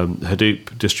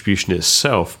Hadoop distribution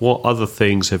itself, what other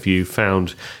things have you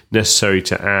found necessary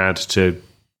to add to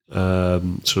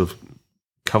sort of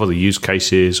cover the use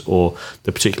cases or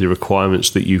the particular requirements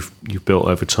that you've built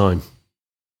over time?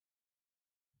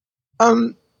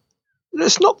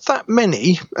 There's not that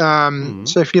many.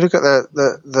 So if you look at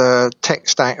the tech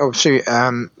stack, obviously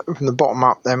from the bottom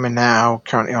up, then we're now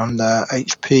currently on the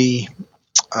HP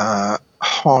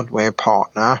hardware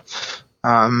partner.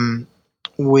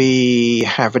 We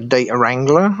have a data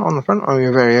wrangler on the front. We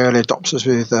were very early adopters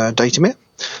with Datamir.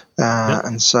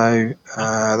 And so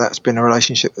that's been a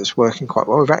relationship that's working quite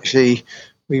well. We've actually,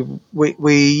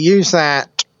 we use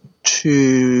that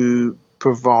to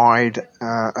provide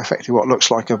effectively what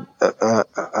looks like a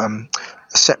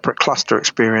separate cluster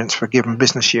experience for a given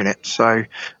business unit. So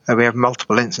we have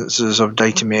multiple instances of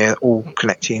Datamir all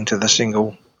connecting to the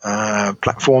single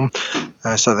platform,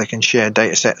 so they can share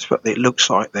data sets, but it looks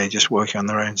like they're just working on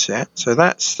their own set. So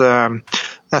that's the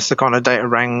kind of data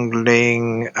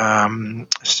wrangling,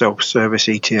 self-service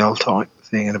ETL type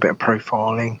thing, and a bit of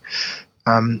profiling.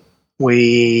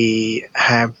 We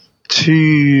have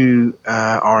two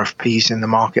RFPs in the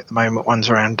market at the moment. One's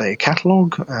around data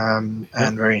catalog, and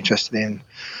very interested in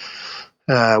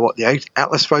what the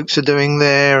Atlas folks are doing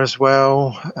there as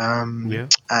well.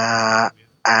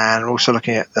 And also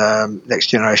looking at the next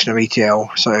generation of ETL.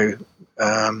 So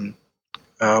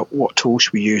what tools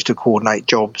should we use to coordinate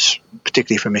jobs,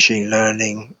 particularly for machine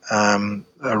learning,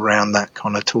 around that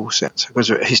kind of tool set. So, because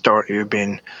historically we've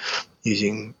been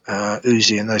using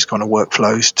Oozie and those kind of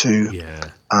workflows to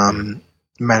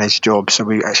manage jobs. So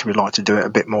we actually would like to do it a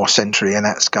bit more centrally and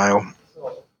at scale.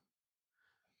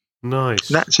 Nice.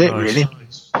 That's it, really.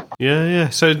 Yeah.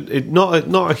 So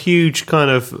not a huge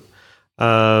kind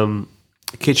of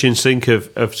kitchen sink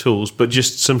of tools, but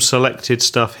just some selected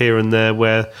stuff here and there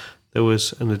where there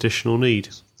was an additional need.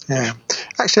 Yeah,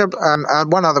 actually,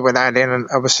 one other would add in, and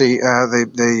obviously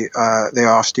the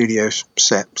RStudio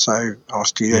set, so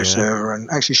RStudio Server, and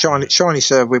actually Shiny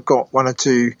Server. We've got one or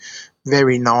two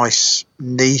very nice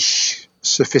niche,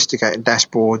 sophisticated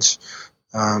dashboards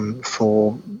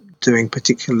for doing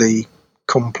particularly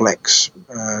complex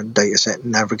data set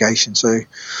navigation. So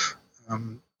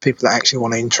people that actually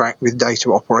want to interact with data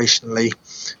operationally,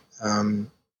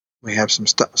 we have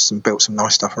built some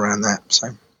nice stuff around that. So.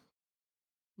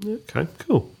 Okay,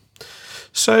 cool.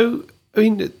 So, I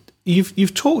mean,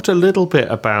 you've talked a little bit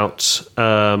about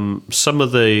some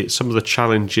of the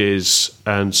challenges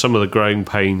and some of the growing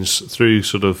pains through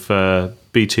sort of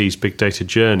BT's big data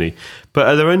journey. But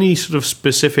are there any sort of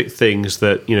specific things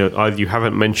that either you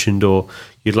haven't mentioned or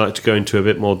you'd like to go into a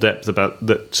bit more depth about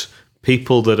that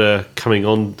people that are coming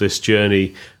on this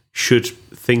journey should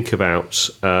think about,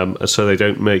 so they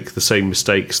don't make the same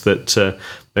mistakes that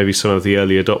maybe some of the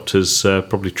early adopters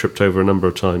probably tripped over a number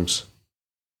of times?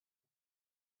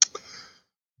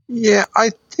 Yeah,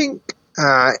 I think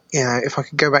if I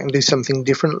could go back and do something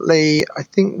differently, I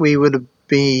think we would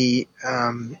be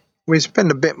we spend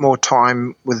a bit more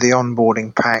time with the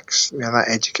onboarding packs, that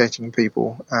educating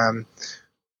people.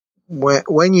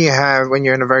 When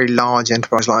you're in a very large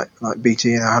enterprise like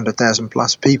BT and 100,000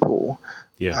 plus people.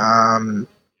 Yeah.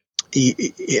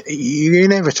 You're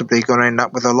inevitably going to end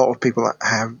up with a lot of people that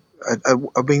have a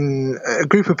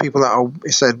group of people that are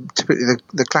said typically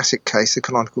the classic case, the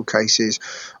canonical case is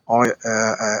a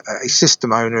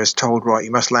system owner is told, right,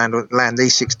 you must land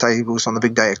these 6 tables on the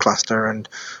big data cluster, and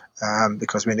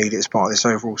because we need it as part of this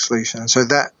overall solution. So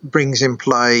that brings in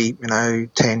play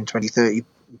 10, 20, 30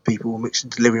 people, mixed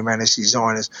delivery managers,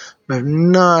 designers, who have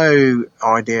no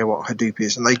idea what Hadoop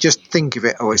is, and they just think of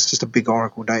it, it's just a big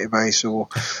Oracle database, or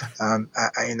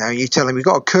you tell them you've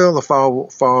got to curl the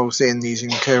files in using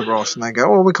Kerberos, and they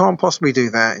go, we can't possibly do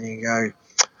that, and you go,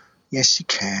 yes, you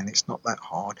can. It's not that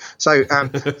hard. So, it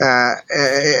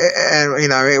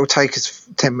will take us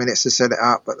 10 minutes to set it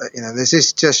up, but there's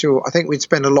this I think we'd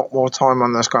spend a lot more time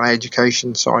on this kind of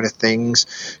education side of things.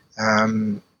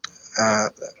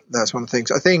 that's one of the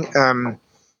things. I think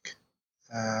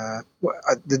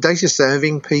the data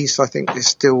serving piece, I think, is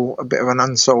still a bit of an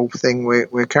unsolved thing.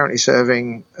 We're currently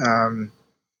serving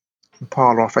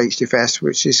Impala off HDFS,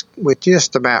 which is we're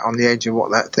just about on the edge of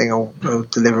what that thing will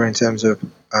deliver in terms of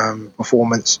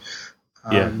performance.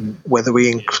 Whether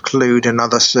we include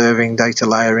another serving data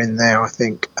layer in there, I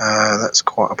think that's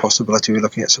quite a possibility. We're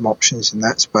looking at some options in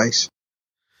that space.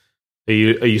 Are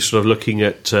you sort of looking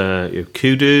at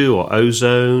Kudu or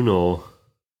Ozone or?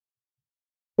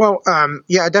 Well,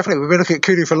 yeah, definitely. We've been looking at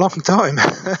Kudu for a long time,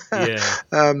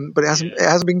 but it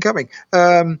hasn't been coming.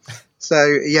 So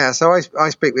I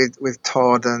speak with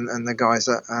Todd and the guys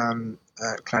at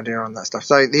Cloudera on that stuff.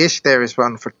 So the issue there is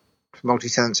one for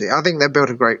multi-tenancy. I think they've built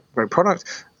a great product,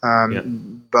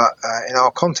 but in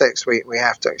our context, we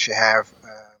have to actually have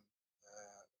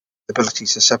the ability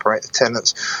to separate the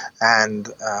tenants, and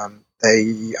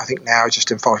I think now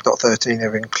just in 5.13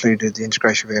 they've included the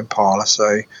integration with Impala,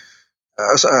 so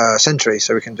Sentry,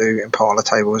 so we can do Impala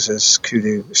tables as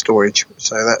Kudu storage.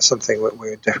 So that's something that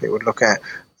we definitely would look at,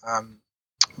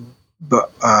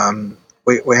 but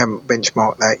we haven't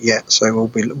benchmarked that yet, so we'll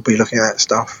be looking at that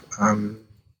stuff.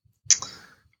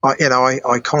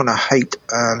 I kind of hate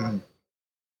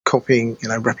copying,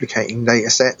 replicating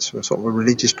data sets from sort of a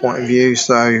religious point of view.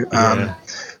 So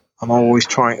I'm always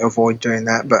trying to avoid doing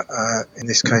that. But in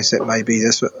this case, it may be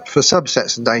this for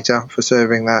subsets of data for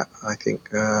serving that. I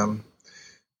think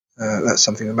that's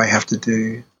something we may have to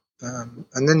do. And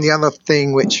then the other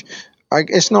thing, which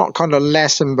it's not kind of a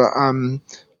lesson, but I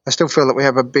still feel that we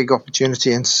have a big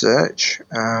opportunity in search.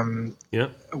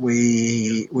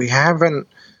 We haven't.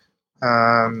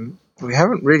 We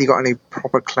haven't really got any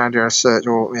proper Cloudera search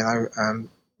or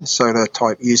Solr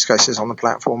type use cases on the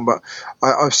platform, but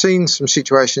I've seen some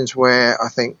situations where I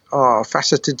think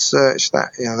faceted search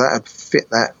that'd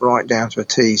fit that right down to a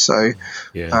T. So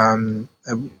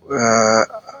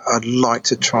I'd like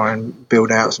to try and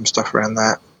build out some stuff around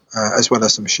that as well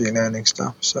as some machine learning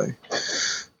stuff. So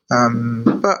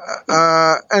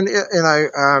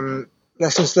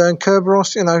lessons learned,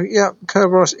 Kerberos,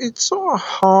 Kerberos, it's sort of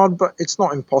hard, but it's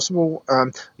not impossible.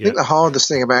 I think the hardest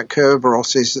thing about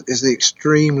Kerberos is the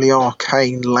extremely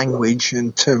arcane language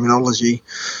and terminology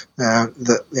that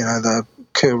the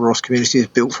Kerberos community has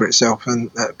built for itself,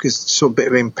 and because it's sort of a bit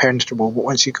of impenetrable, but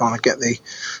once you kind of get the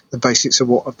basics of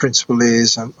what a principal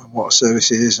is and what a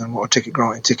service is and what a ticket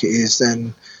granting ticket is,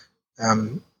 then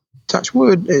touch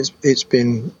wood, it's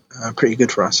been pretty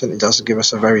good for us, and it does give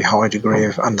us a very high degree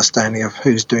of understanding of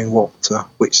who's doing what to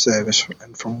which service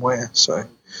and from where. So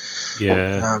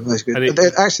that's good.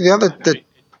 Actually,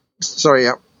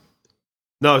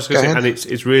 No, I was going to say, and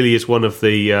it's really is one of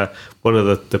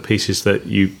the pieces that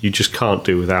you just can't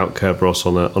do without Kerberos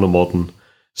on a modern,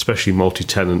 especially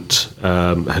multi-tenant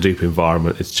Hadoop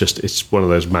environment. It's one of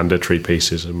those mandatory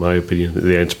pieces, in my opinion,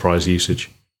 the enterprise usage.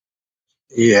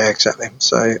 Yeah, exactly.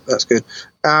 So that's good.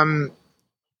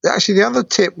 Actually, the other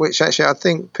tip, which actually I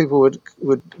think people would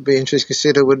be interested to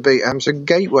consider, would be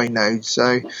gateway nodes.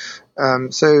 So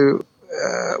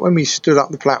when we stood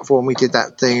up the platform, we did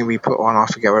that thing. We put on, I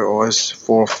forget what it was,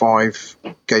 4 or 5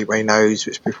 gateway nodes,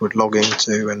 which people would log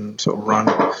into and sort of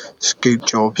run scoop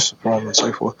jobs from and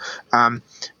so forth.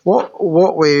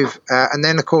 What we've and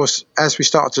then of course as we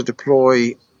start to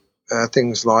deploy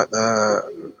things like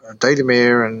the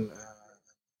Datamere and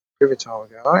Privitar, we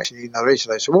go, actually need another each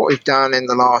of those. So what we've done in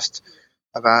the last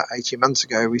about 18 months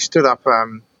ago, we stood up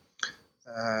an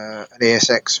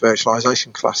ESX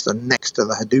virtualization cluster next to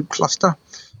the Hadoop cluster.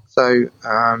 So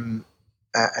and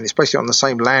it's basically on the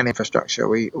same LAN infrastructure.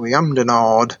 We ummed and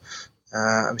ahed,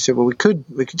 and we said, well, we could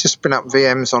just spin up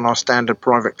VMs on our standard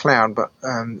private cloud, but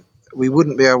we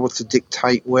wouldn't be able to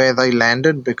dictate where they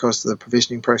landed because the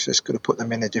provisioning process could have put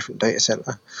them in a different data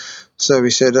center. So we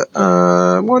said,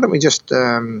 why don't we just put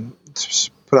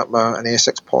up an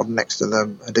ESX pod next to the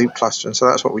Hadoop cluster? And so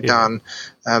that's what we've done.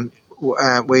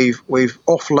 We've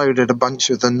offloaded a bunch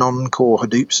of the non-core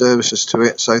Hadoop services to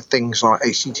it, so things like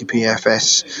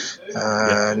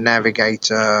HTTPFS,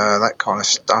 Navigator, that kind of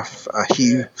stuff,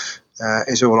 Hue.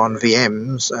 Is all on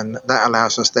VMs, and that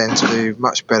allows us then to do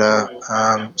much better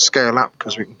scale up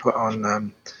because we can put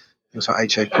on things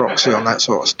like HA proxy on that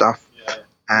sort of stuff,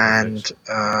 and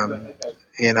and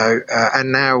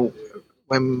now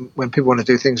when people want to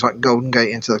do things like Golden Gate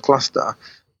into the cluster,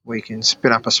 we can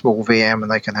spin up a small VM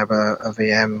and they can have a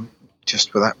VM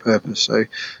just for that purpose. So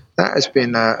that has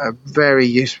been a very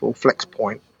useful flex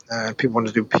point. People want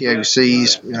to do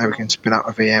POCs, we can spin up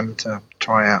a VM to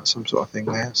try out some sort of thing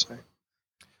there. So.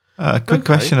 Quick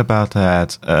question about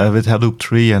that. With Hadoop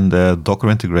 3 and the Docker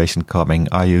integration coming,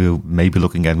 are you maybe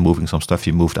looking at moving some stuff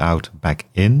you moved out back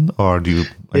in, or do you?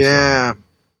 Yeah,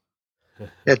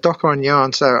 Docker and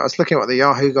Yarn. So I was looking at what the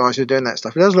Yahoo guys are doing that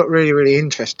stuff. It does look really, really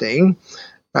interesting.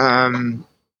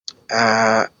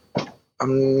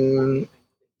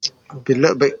 I'll be a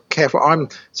little bit careful. I'm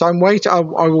waiting. I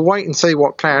will wait and see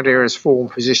what Cloudera's formal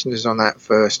position is on that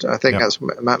first. I think that's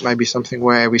maybe something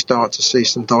where we start to see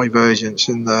some divergence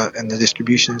in the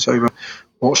distributions over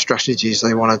what strategies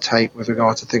they want to take with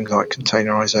regard to things like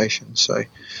containerization. So,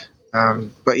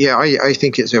 but yeah, I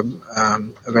think it's a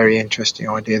very interesting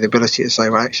idea. The ability to say,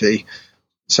 well, actually,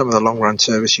 some of the long run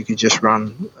service you could just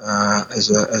run as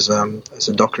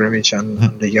a Docker image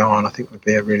and a Yarn. I think would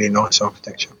be a really nice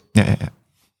architecture. Yeah.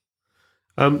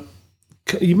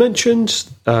 You mentioned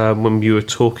when you were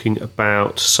talking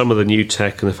about some of the new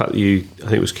tech and the fact that I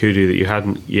think it was Kudu, that you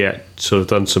hadn't yet sort of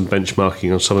done some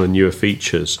benchmarking on some of the newer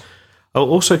features. I'm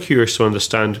also curious to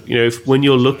understand, when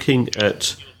you're looking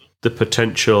at the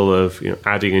potential of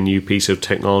adding a new piece of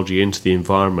technology into the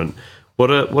environment, what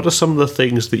are some of the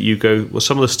things that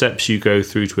some of the steps you go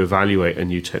through to evaluate a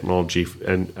new technology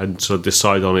and sort of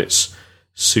decide on its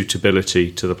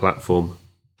suitability to the platform?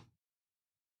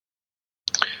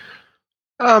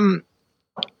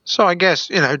 So I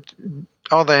guess,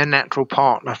 are they a natural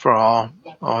partner for our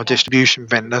distribution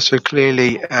vendor? So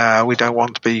clearly, we don't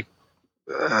want to be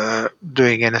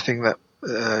doing anything that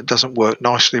doesn't work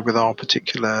nicely with our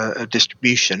particular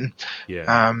distribution.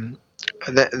 Yeah.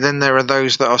 Then there are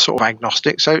those that are sort of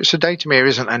agnostic. So Datamere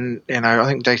isn't, and I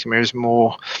think Datamere is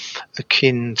more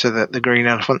akin to the green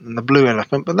elephant than the blue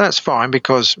elephant, but that's fine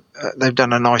because they've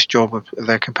done a nice job of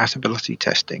their compatibility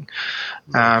testing.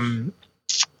 And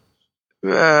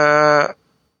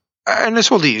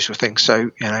it's all the usual things.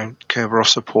 So, Kerberos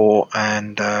support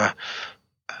and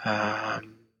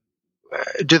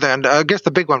do they? I guess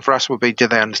the big one for us would be, do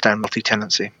they understand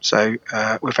multi-tenancy? So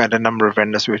we've had a number of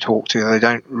vendors we talked to. They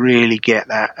don't really get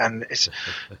that, and it's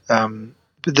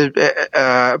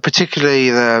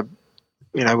particularly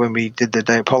when we did the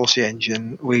data policy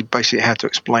engine, we basically had to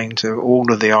explain to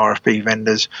all of the RFP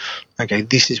vendors, okay,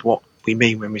 this is what we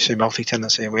mean when we say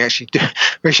multi-tenancy, and we actually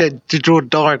had to draw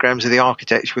diagrams of the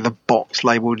architecture with a box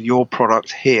labelled "Your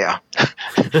product here."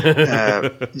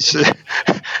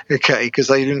 Okay, because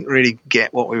they didn't really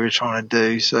get what we were trying to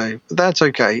do, so that's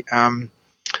okay. There's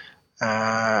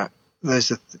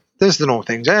the normal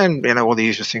things, and all the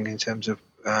usual things in terms of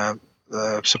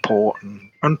the support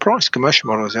and price. Commercial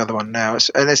model is the other one now,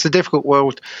 and it's a difficult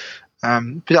world.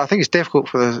 But I think it's difficult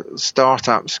for the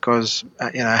startups because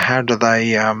how do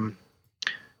they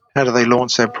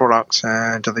launch their products?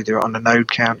 Do they do it on a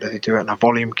node count? Do they do it on a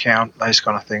volume count? Those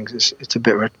kind of things. It's a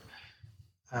bit of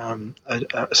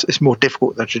it's more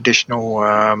difficult than traditional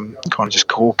kind of just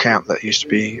core count that used to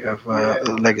be of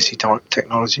legacy type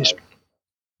technologies.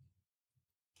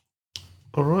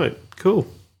 All right, cool.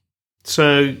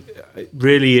 So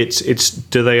really, it's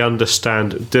do they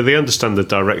understand the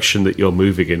direction that you're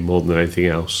moving in more than anything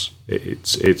else?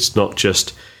 It's not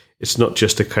just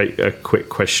a quick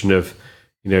question of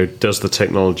does the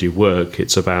technology work?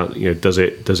 It's about does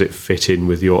it fit in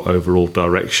with your overall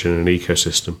direction and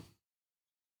ecosystem?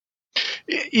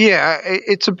 Yeah,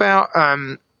 it's about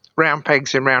round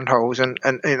pegs in round holes, and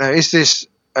is this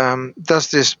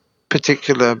does this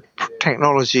particular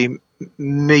technology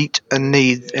meet a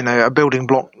need, a building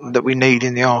block that we need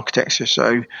in the architecture?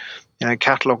 So,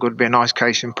 catalog would be a nice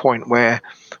case in point where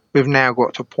we've now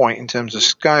got to a point in terms of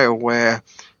scale where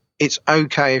it's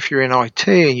okay if you're in IT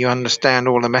and you understand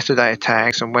all the metadata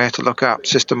tags and where to look up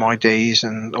system IDs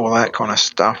and all that kind of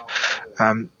stuff.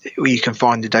 You can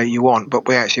find the data you want, but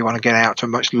we actually want to get out to a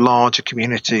much larger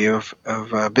community of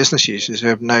business users who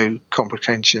have no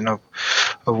comprehension of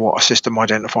what a system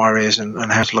identifier is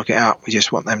and how to look it up. We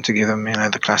just want them to give them,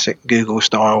 the classic Google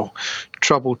style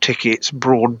trouble tickets,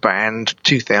 broadband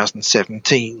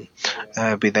 2017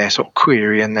 be their sort of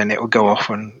query, and then it will go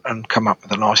off and come up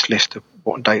with a nice list of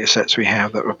what data sets we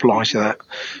have that reply to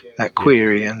that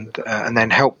query, and then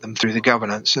help them through the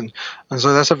governance. And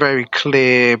so that's a very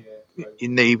clear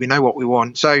need. We know what we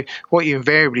want. So what you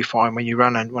invariably find when you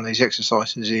run one of these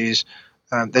exercises is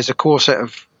there's a core set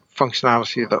of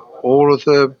functionality that all of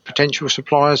the potential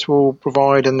suppliers will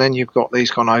provide, and then you've got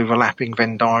these kind of overlapping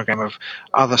Venn diagram of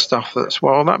other stuff that's,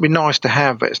 well, that'd be nice to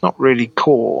have, but it's not really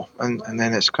core. And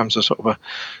then it becomes a sort of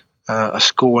a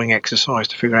scoring exercise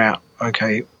to figure out,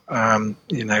 okay,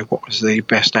 what was the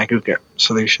best aggregate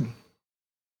solution.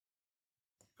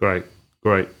 Great.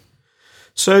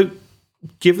 So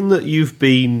Given that you've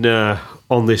been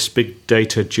on this big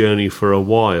data journey for a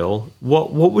while,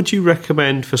 what would you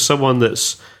recommend for someone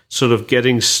that's sort of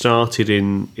getting started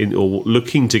in or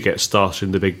looking to get started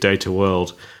in the big data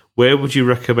world? Where would you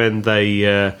recommend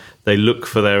they look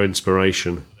for their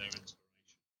inspiration?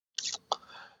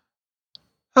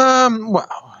 Well,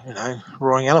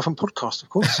 Roaring Elephant podcast, of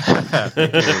course.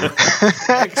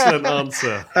 Excellent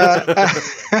answer.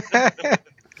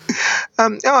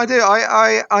 Yeah, I do.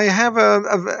 I have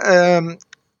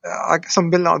I guess I'm a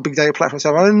bit like a big data platform,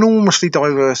 so I have an enormously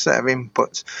diverse set of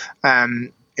inputs.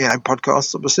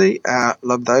 Podcasts, obviously,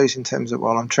 love those in terms of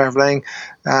while I'm traveling.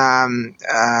 A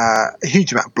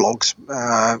huge amount of blogs,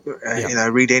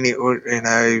 reading it,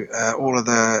 all of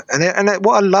the, and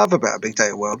what I love about a big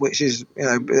data world, which is,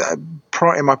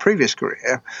 in my previous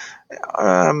career,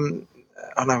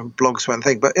 I know blogs one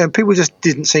thing, but people just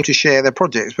didn't seem to share their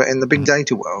projects. But in the big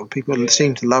data world, people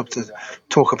seem to love to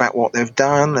talk about what they've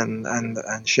done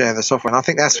and share the software. And I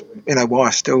think that's why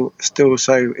I'm still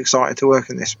so excited to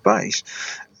work in this space.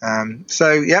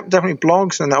 Definitely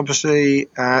blogs, and obviously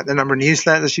the number of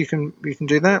newsletters you can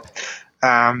do that.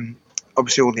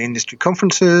 Obviously all the industry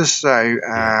conferences. So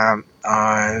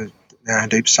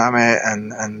Deep Summit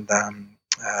and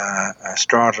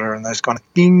Strata and those kind of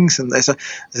things, and there's a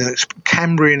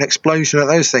Cambrian explosion of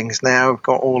those things now. We've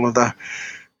got all of the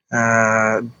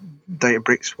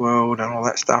Databricks world and all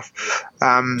that stuff.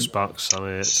 Spark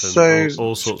Summit and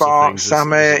all sorts Spark of things.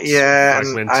 Summit,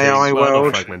 and AI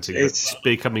world. It's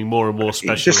becoming more and more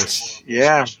specialist.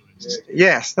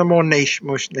 Yes, the more niche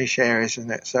areas,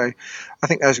 isn't it? So I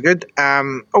think those are good.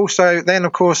 Also, then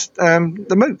of course the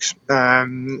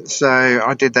MOOCs. So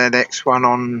I did that X one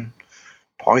on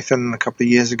Python a couple of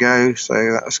years ago, so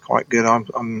that was quite good.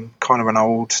 I'm kind of an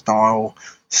old style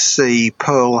C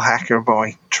Perl hacker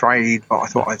by trade, but I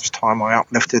thought it was time I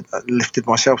lifted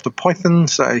myself to Python.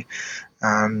 We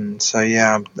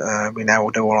now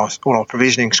will do all our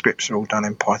provisioning scripts are all done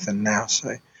in Python now.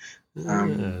 So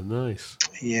nice.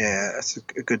 Yeah, that's a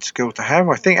good skill to have.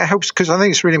 I think it helps because I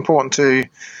think it's really important to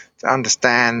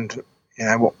understand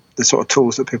what the sort of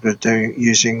tools that people are doing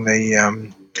using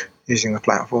the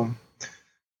platform.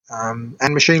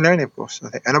 And machine learning, of course, I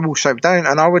think. And also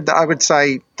I would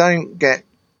say don't get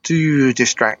too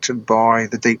distracted by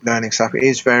the deep learning stuff. It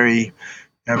is very,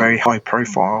 very high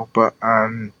profile, but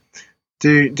what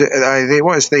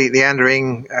is the Andrew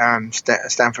Ng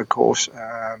Stanford course,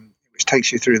 which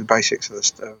takes you through the basics of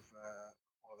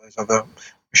all those other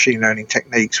machine learning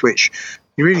techniques, which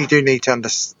you really do need to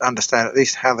understand at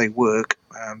least how they work.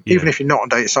 Even if you're not a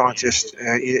data scientist,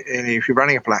 if you're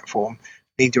running a platform,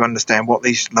 need to understand what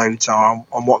these loads are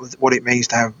and what it means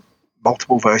to have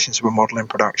multiple versions of a model in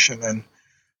production, and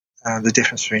the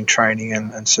difference between training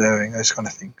and serving, those kind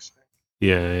of things.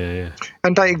 Yeah.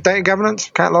 And data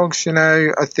governance, catalogs.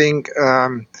 I think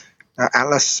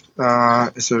Atlas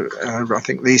is I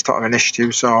think these type of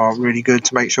initiatives are really good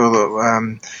to make sure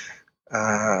that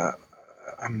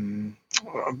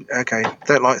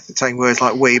don't like saying words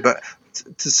like we, but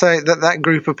to say that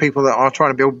group of people that are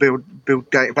trying to build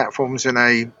data platforms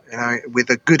with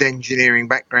a good engineering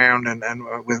background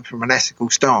and from an ethical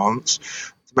stance,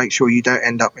 to make sure you don't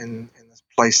end up in this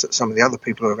place that some of the other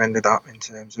people have ended up in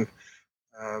terms of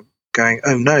going,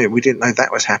 oh no, we didn't know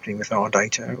that was happening with our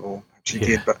data, or perhaps you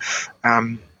did, but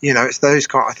it's those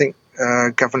kind. I think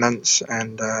governance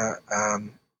and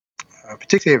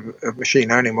particularly of machine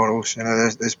learning models.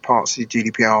 There's parts of the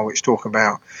GDPR which talk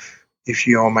about if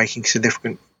you are making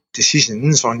significant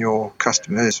decisions on your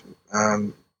customers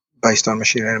based on a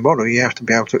machine learning model, you have to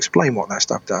be able to explain what that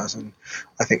stuff does. And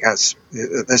I think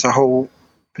there's a whole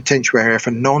potential area for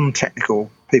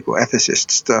non-technical people,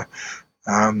 ethicists,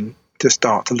 to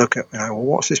start to look at,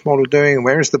 what's this model doing, and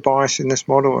where is the bias in this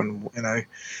model, and and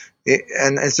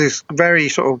it's this very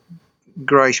sort of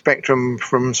grey spectrum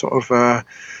from sort of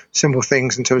simple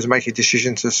things in terms of making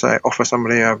decisions to say offer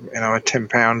somebody a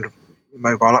 £10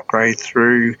 mobile upgrade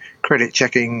through credit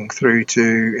checking through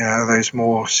to those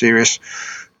more serious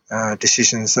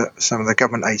decisions that some of the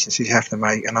government agencies have to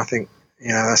make. And I think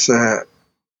that's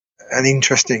an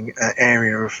interesting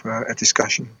area of a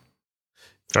discussion.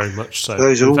 Very much so.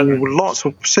 Those are lots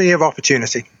of sea of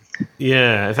opportunity.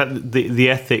 Yeah, in fact, the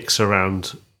ethics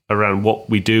around what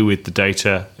we do with the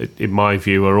data, in my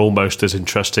view, are almost as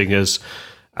interesting as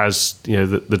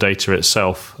the data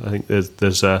itself. I think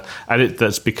there's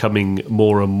that's becoming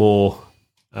more and more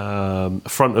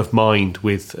front of mind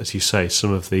with, as you say,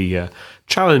 some of the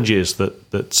challenges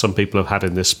that some people have had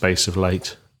in this space of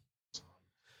late.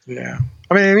 Yeah,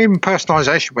 I mean, even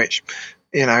personalisation, which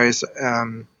is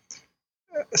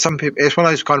some people, it's one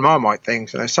of those kind of Marmite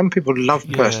things. Some people love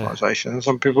personalization, and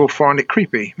some people find it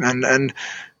creepy, and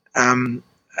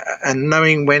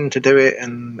knowing when to do it,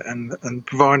 and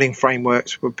providing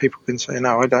frameworks where people can say,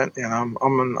 no, I don't.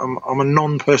 I'm a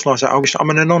non-personalized. I'm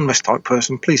an anonymous type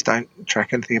person. Please don't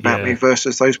track anything about me.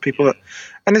 Versus those people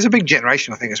and there's a big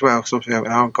generation, I think, as well. Because obviously,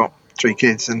 I've got 3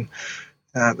 kids, and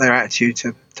their attitude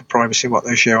to privacy, what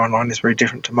they share online, is very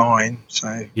different to mine. So,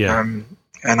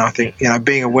 and I think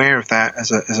being aware of that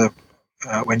as a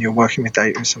when you're working with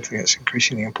data is something that's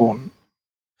increasingly important.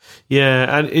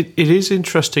 Yeah, and it is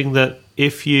interesting that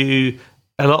if a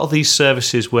lot of these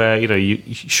services where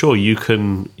you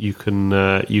can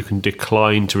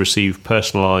decline to receive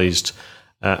personalized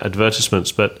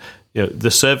advertisements, but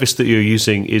the service that you're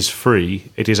using is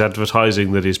free. It is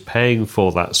advertising that is paying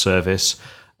for that service.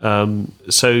 So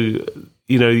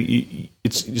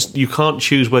you can't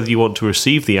choose whether you want to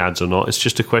receive the ads or not. It's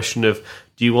just a question of,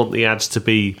 do you want the ads to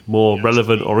be more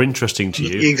relevant or interesting to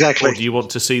you? Exactly. Or do you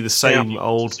want to see the same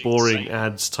old boring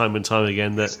ads time and time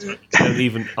again that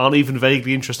aren't even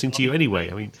vaguely interesting to you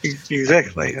anyway? I mean,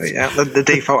 exactly. Yeah, the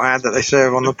default ad that they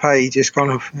serve on the page is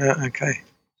kind of okay.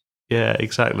 Yeah,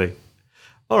 exactly.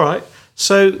 All right.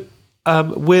 So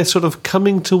we're sort of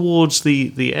coming towards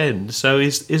the end. So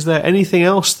is there anything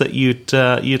else that you'd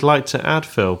like to add,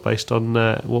 Phil, based on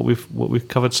what we've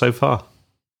covered so far?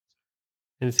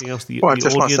 Anything else that the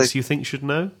audience you think should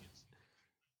know?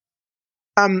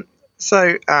 I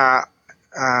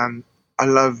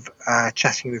love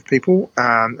chatting with people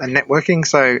and networking.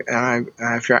 So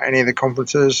if you're at any of the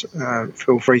conferences,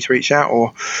 feel free to reach out,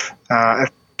 or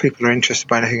if people are interested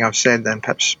by anything I've said, then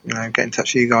perhaps get in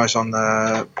touch with you guys on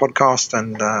the podcast,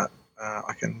 and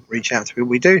I can reach out to people.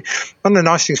 We do. One of the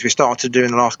nice things we started to do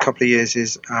in the last couple of years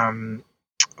is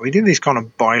we do these kind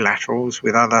of bilaterals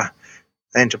with other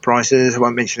enterprises. I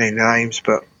won't mention any names,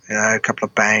 but a couple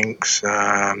of banks,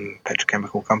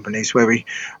 petrochemical companies, where we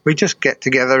just get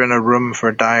together in a room for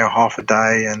a day or half a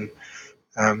day, and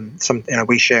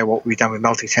we share what we've done with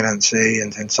multi-tenancy,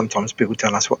 and then sometimes people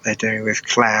tell us what they're doing with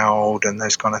cloud and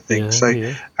those kind of things.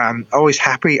 Always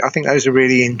happy. I think those are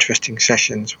really interesting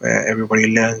sessions where everybody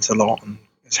learns a lot and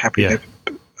is happy to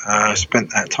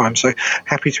spend that time. So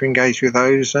happy to engage with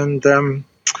those, and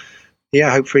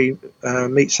hopefully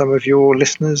meet some of your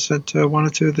listeners at one or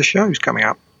two of the shows coming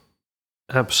up.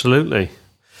 Absolutely.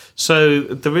 So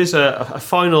there is a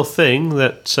final thing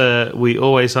that we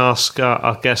always ask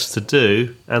our guests to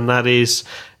do, and that is,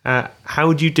 how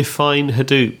would you define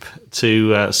Hadoop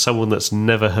to someone that's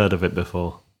never heard of it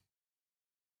before?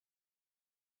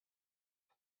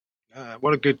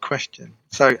 What a good question.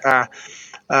 So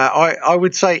I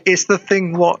would say it's the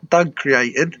thing what Doug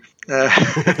created.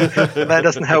 That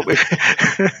doesn't help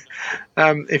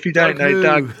if you don't know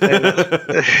Doug.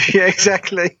 Yeah,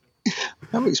 exactly.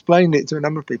 I've explained it to a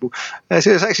number of people.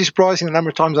 So it's actually surprising the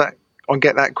number of times that I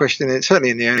get that question. It's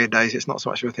certainly in the earlier days. It's not so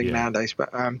much of a thing nowadays.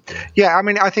 But I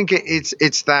think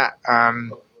it's that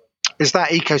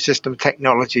ecosystem of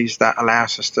technologies that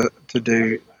allows us to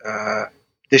do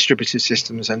distributed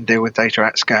systems and deal with data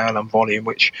at scale and volume,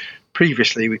 which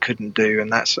previously we couldn't do.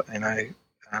 And that's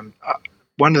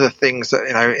one of the things that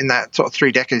in that sort of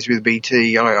 3 decades with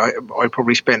BT, I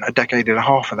probably spent a decade and a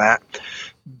half of that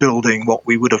building what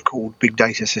we would have called big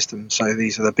data systems. So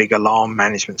these are the big alarm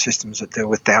management systems that deal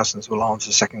with thousands of alarms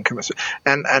a second.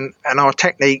 And our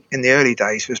technique in the early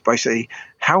days was basically,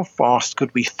 how fast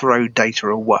could we throw data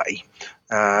away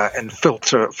and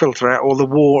filter out filter out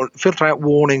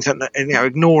warnings and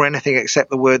ignore anything except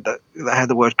the word that had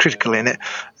the word critical in it.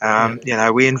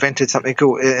 We invented something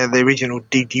called the original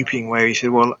deduping, where you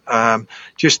said,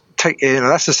 just take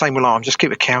that's the same alarm, just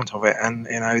keep a count of it. And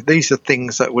these are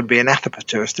things that would be anathema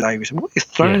to us today. We said, what, you're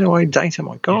throwing away data,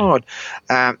 my God.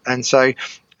 And so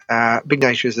big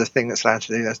data is the thing that's allowed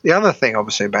to do this. The other thing,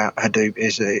 obviously, about Hadoop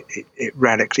is it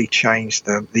radically changed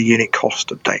the unit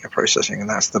cost of data processing, and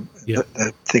that's the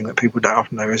thing that people don't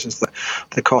often know is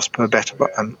the cost per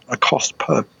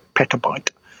petabyte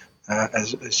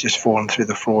has just fallen through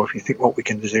the floor. If you think what we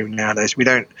can do nowadays, we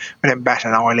don't bat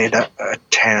an eyelid at a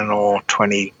 10 or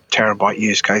 20 terabyte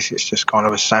use case. It's just kind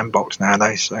of a sandbox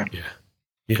nowadays. So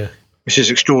which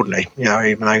is extraordinary.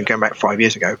 Even though going back 5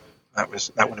 years ago, that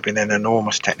would have been an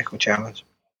enormous technical challenge.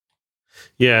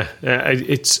 Yeah,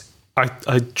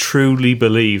 I truly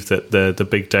believe that the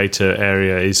big data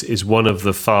area is one of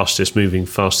the fastest moving,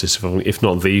 fastest evolving, if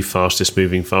not the fastest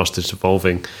moving, fastest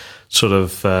evolving sort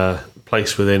of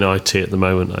place within IT at the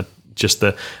moment.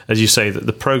 As you say, that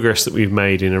the progress that we've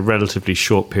made in a relatively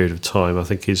short period of time, I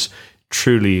think, is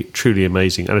truly, truly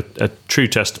amazing, and a true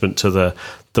testament to the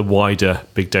wider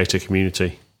big data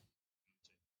community.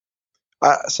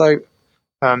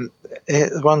 One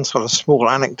sort of small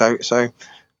anecdote. So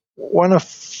when I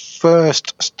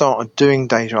first started doing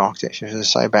data architecture, as I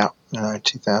say, about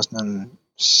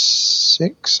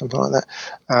 2006, something like that,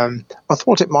 I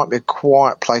thought it might be a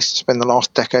quiet place to spend the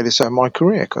last decade or so of my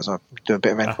career, because I do a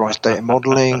bit of enterprise data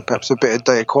modeling, perhaps a bit of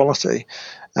data quality,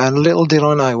 and little did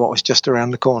I know what was just around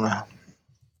the corner.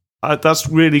 That's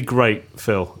really great,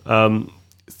 Phil.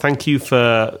 Thank you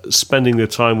for spending the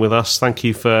time with us. Thank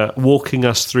you for walking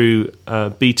us through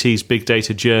BT's big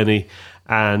data journey,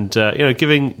 and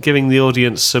giving the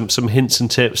audience some hints and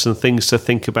tips and things to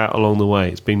think about along the way.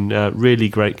 It's been really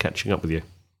great catching up with you.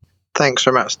 Thanks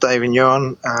very much, Dave and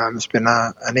Jan. It's been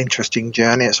an interesting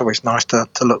journey. It's always nice to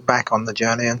look back on the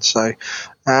journey, and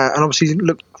obviously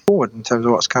look forward in terms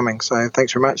of what's coming. So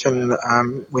thanks very much, and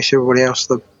wish everybody else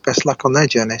the best luck on their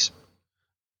journeys.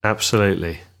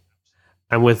 Absolutely.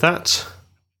 And with that,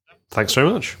 thanks very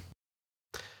much.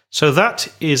 So that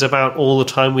is about all the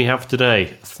time we have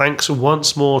today. Thanks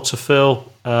once more to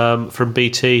Phil from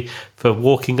BT for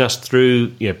walking us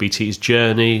through BT's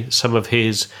journey, some of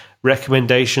his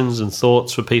recommendations and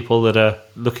thoughts for people that are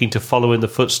looking to follow in the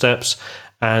footsteps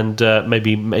and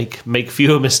maybe make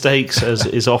fewer mistakes, as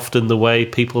is often the way.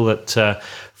 People that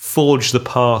forge the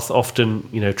path often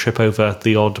trip over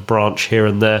the odd branch here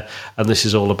and there, and this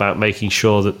is all about making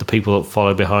sure that the people that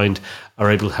follow behind are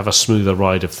able to have a smoother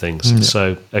ride of things. Mm-hmm.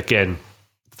 So again,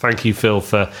 thank you, Phil,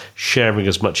 for sharing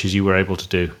as much as you were able to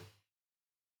do.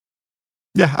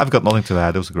 Yeah, I've got nothing to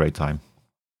add. It was a great time.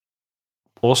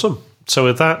 Awesome. So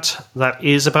with that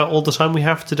is about all the time we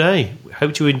have today. We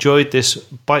hope you enjoyed this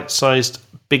bite-sized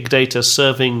big data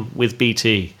serving with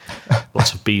BT.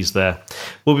 Lots of B's there.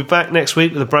 We'll be back next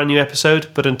week with a brand new episode,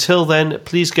 but until then,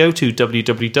 please go to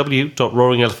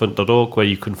www.roaringelephant.org, where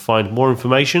you can find more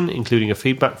information, including a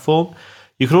feedback form.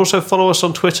 You can also follow us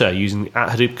on Twitter using the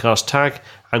 @HadoopCast tag,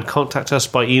 and contact us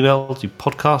by email to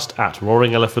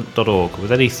podcast@roaringelephant.org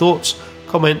with any thoughts,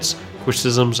 comments,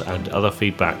 criticisms and other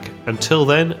feedback. Until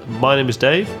then, my name is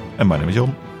Dave. And my name is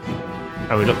Jon.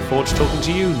 And we look forward to talking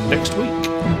to you next week.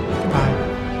 Bye.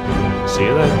 See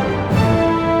you then.